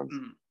touchdowns.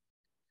 Mm-hmm.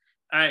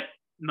 All right,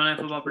 Monday Night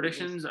Football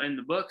predictions are in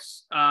the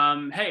books.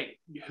 Hey,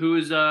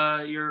 who's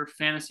your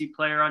fantasy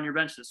player on your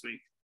bench this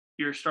week?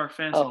 Your star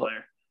fantasy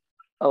player?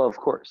 Oh, of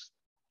course.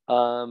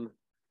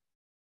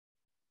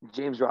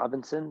 James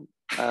Robinson.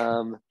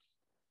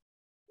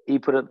 He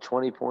put up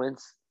 20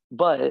 points.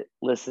 But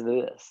listen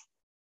to this.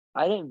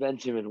 I didn't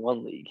bench him in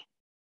one league.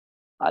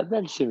 I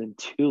benched him in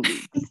 2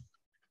 leagues.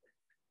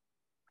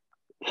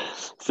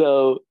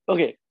 So,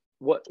 okay.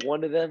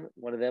 One of them,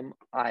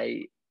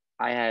 I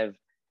have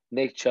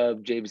Nick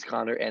Chubb, James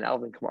Conner, and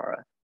Alvin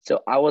Kamara.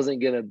 So I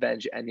wasn't going to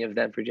bench any of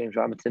them for James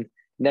Robinson.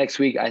 Next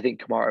week, I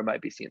think Kamara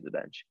might be seeing the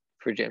bench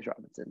for James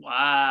Robinson.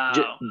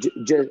 Wow.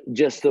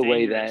 Just the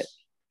way that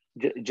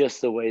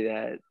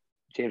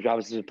James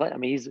Robinson is playing. I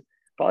mean, he's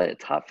probably a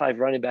top 5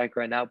 running back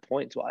right now,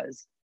 points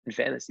wise in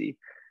fantasy.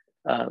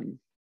 I'm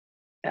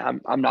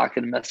not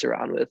going to mess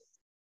around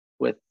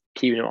with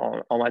keeping him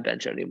on my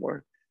bench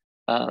anymore.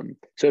 So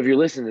if you're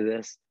listening to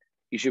this,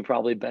 you should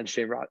probably bench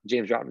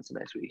James Robinson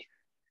next week.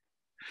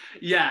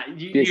 Yeah,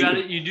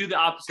 you do the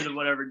opposite of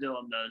whatever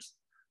Dylan does.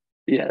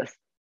 Yes.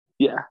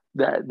 Yeah,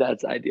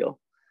 that's ideal.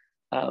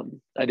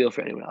 Ideal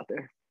for anyone out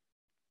there.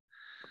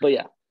 But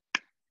yeah.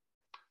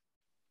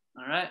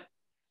 All right.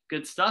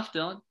 Good stuff,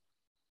 Dylan.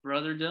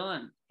 Brother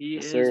Dylan. He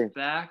is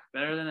back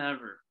better than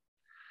ever.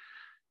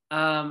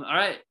 All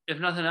right. If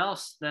nothing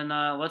else, then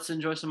let's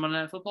enjoy some Monday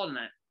Night Football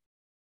tonight.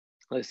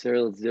 Yes, sir.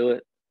 Let's do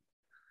it.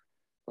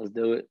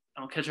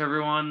 I'll catch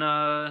everyone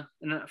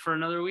for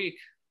another week.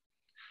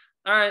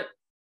 All right.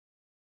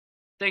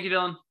 Thank you,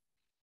 Dylan.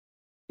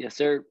 Yes,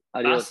 sir.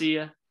 Adios. I'll see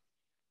ya.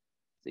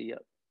 See ya.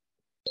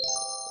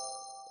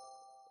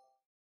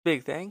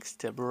 Big thanks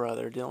to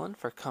Brother Dylan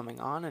for coming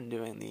on and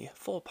doing the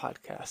full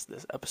podcast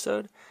this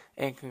episode,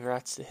 and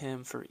congrats to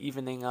him for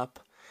evening up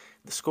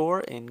the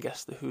score in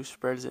Guess the Who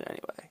Spreads It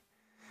Anyway.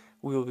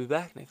 We will be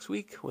back next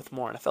week with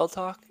more NFL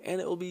talk,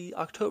 and it will be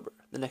October,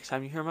 the next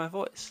time you hear my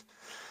voice.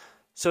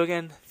 So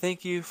again,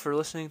 thank you for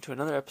listening to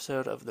another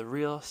episode of the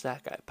Real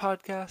Stat Guy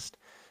podcast,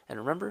 and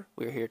remember,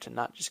 we are here to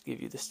not just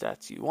give you the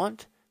stats you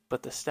want,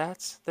 but the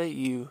stats that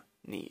you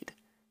need.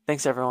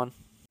 Thanks, everyone.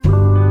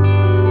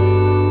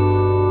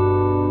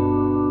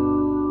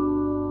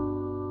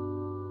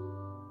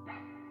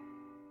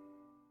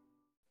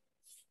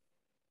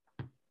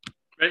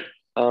 Right?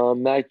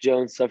 Mac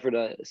Jones suffered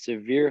a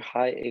severe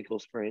high ankle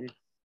sprain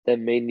that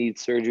may need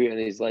surgery, and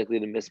he's likely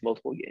to miss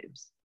multiple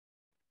games.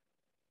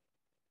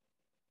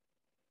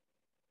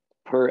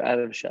 Per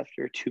Adam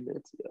Schefter 2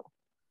 minutes ago.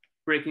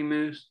 Breaking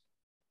news.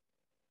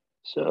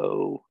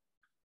 So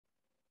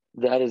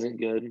that isn't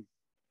good.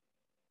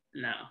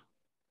 No.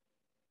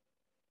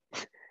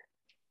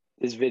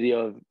 This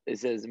video, it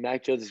says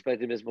Mac Jones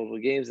expected to miss multiple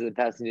games and the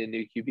passing to a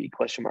new QB, ?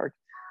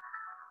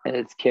 And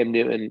it's Cam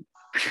Newton.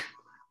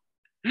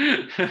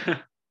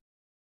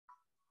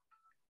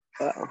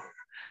 Wow.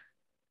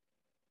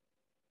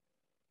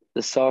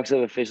 The Sox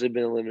have officially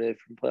been eliminated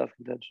from playoff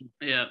contention.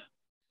 Yeah.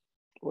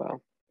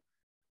 Wow.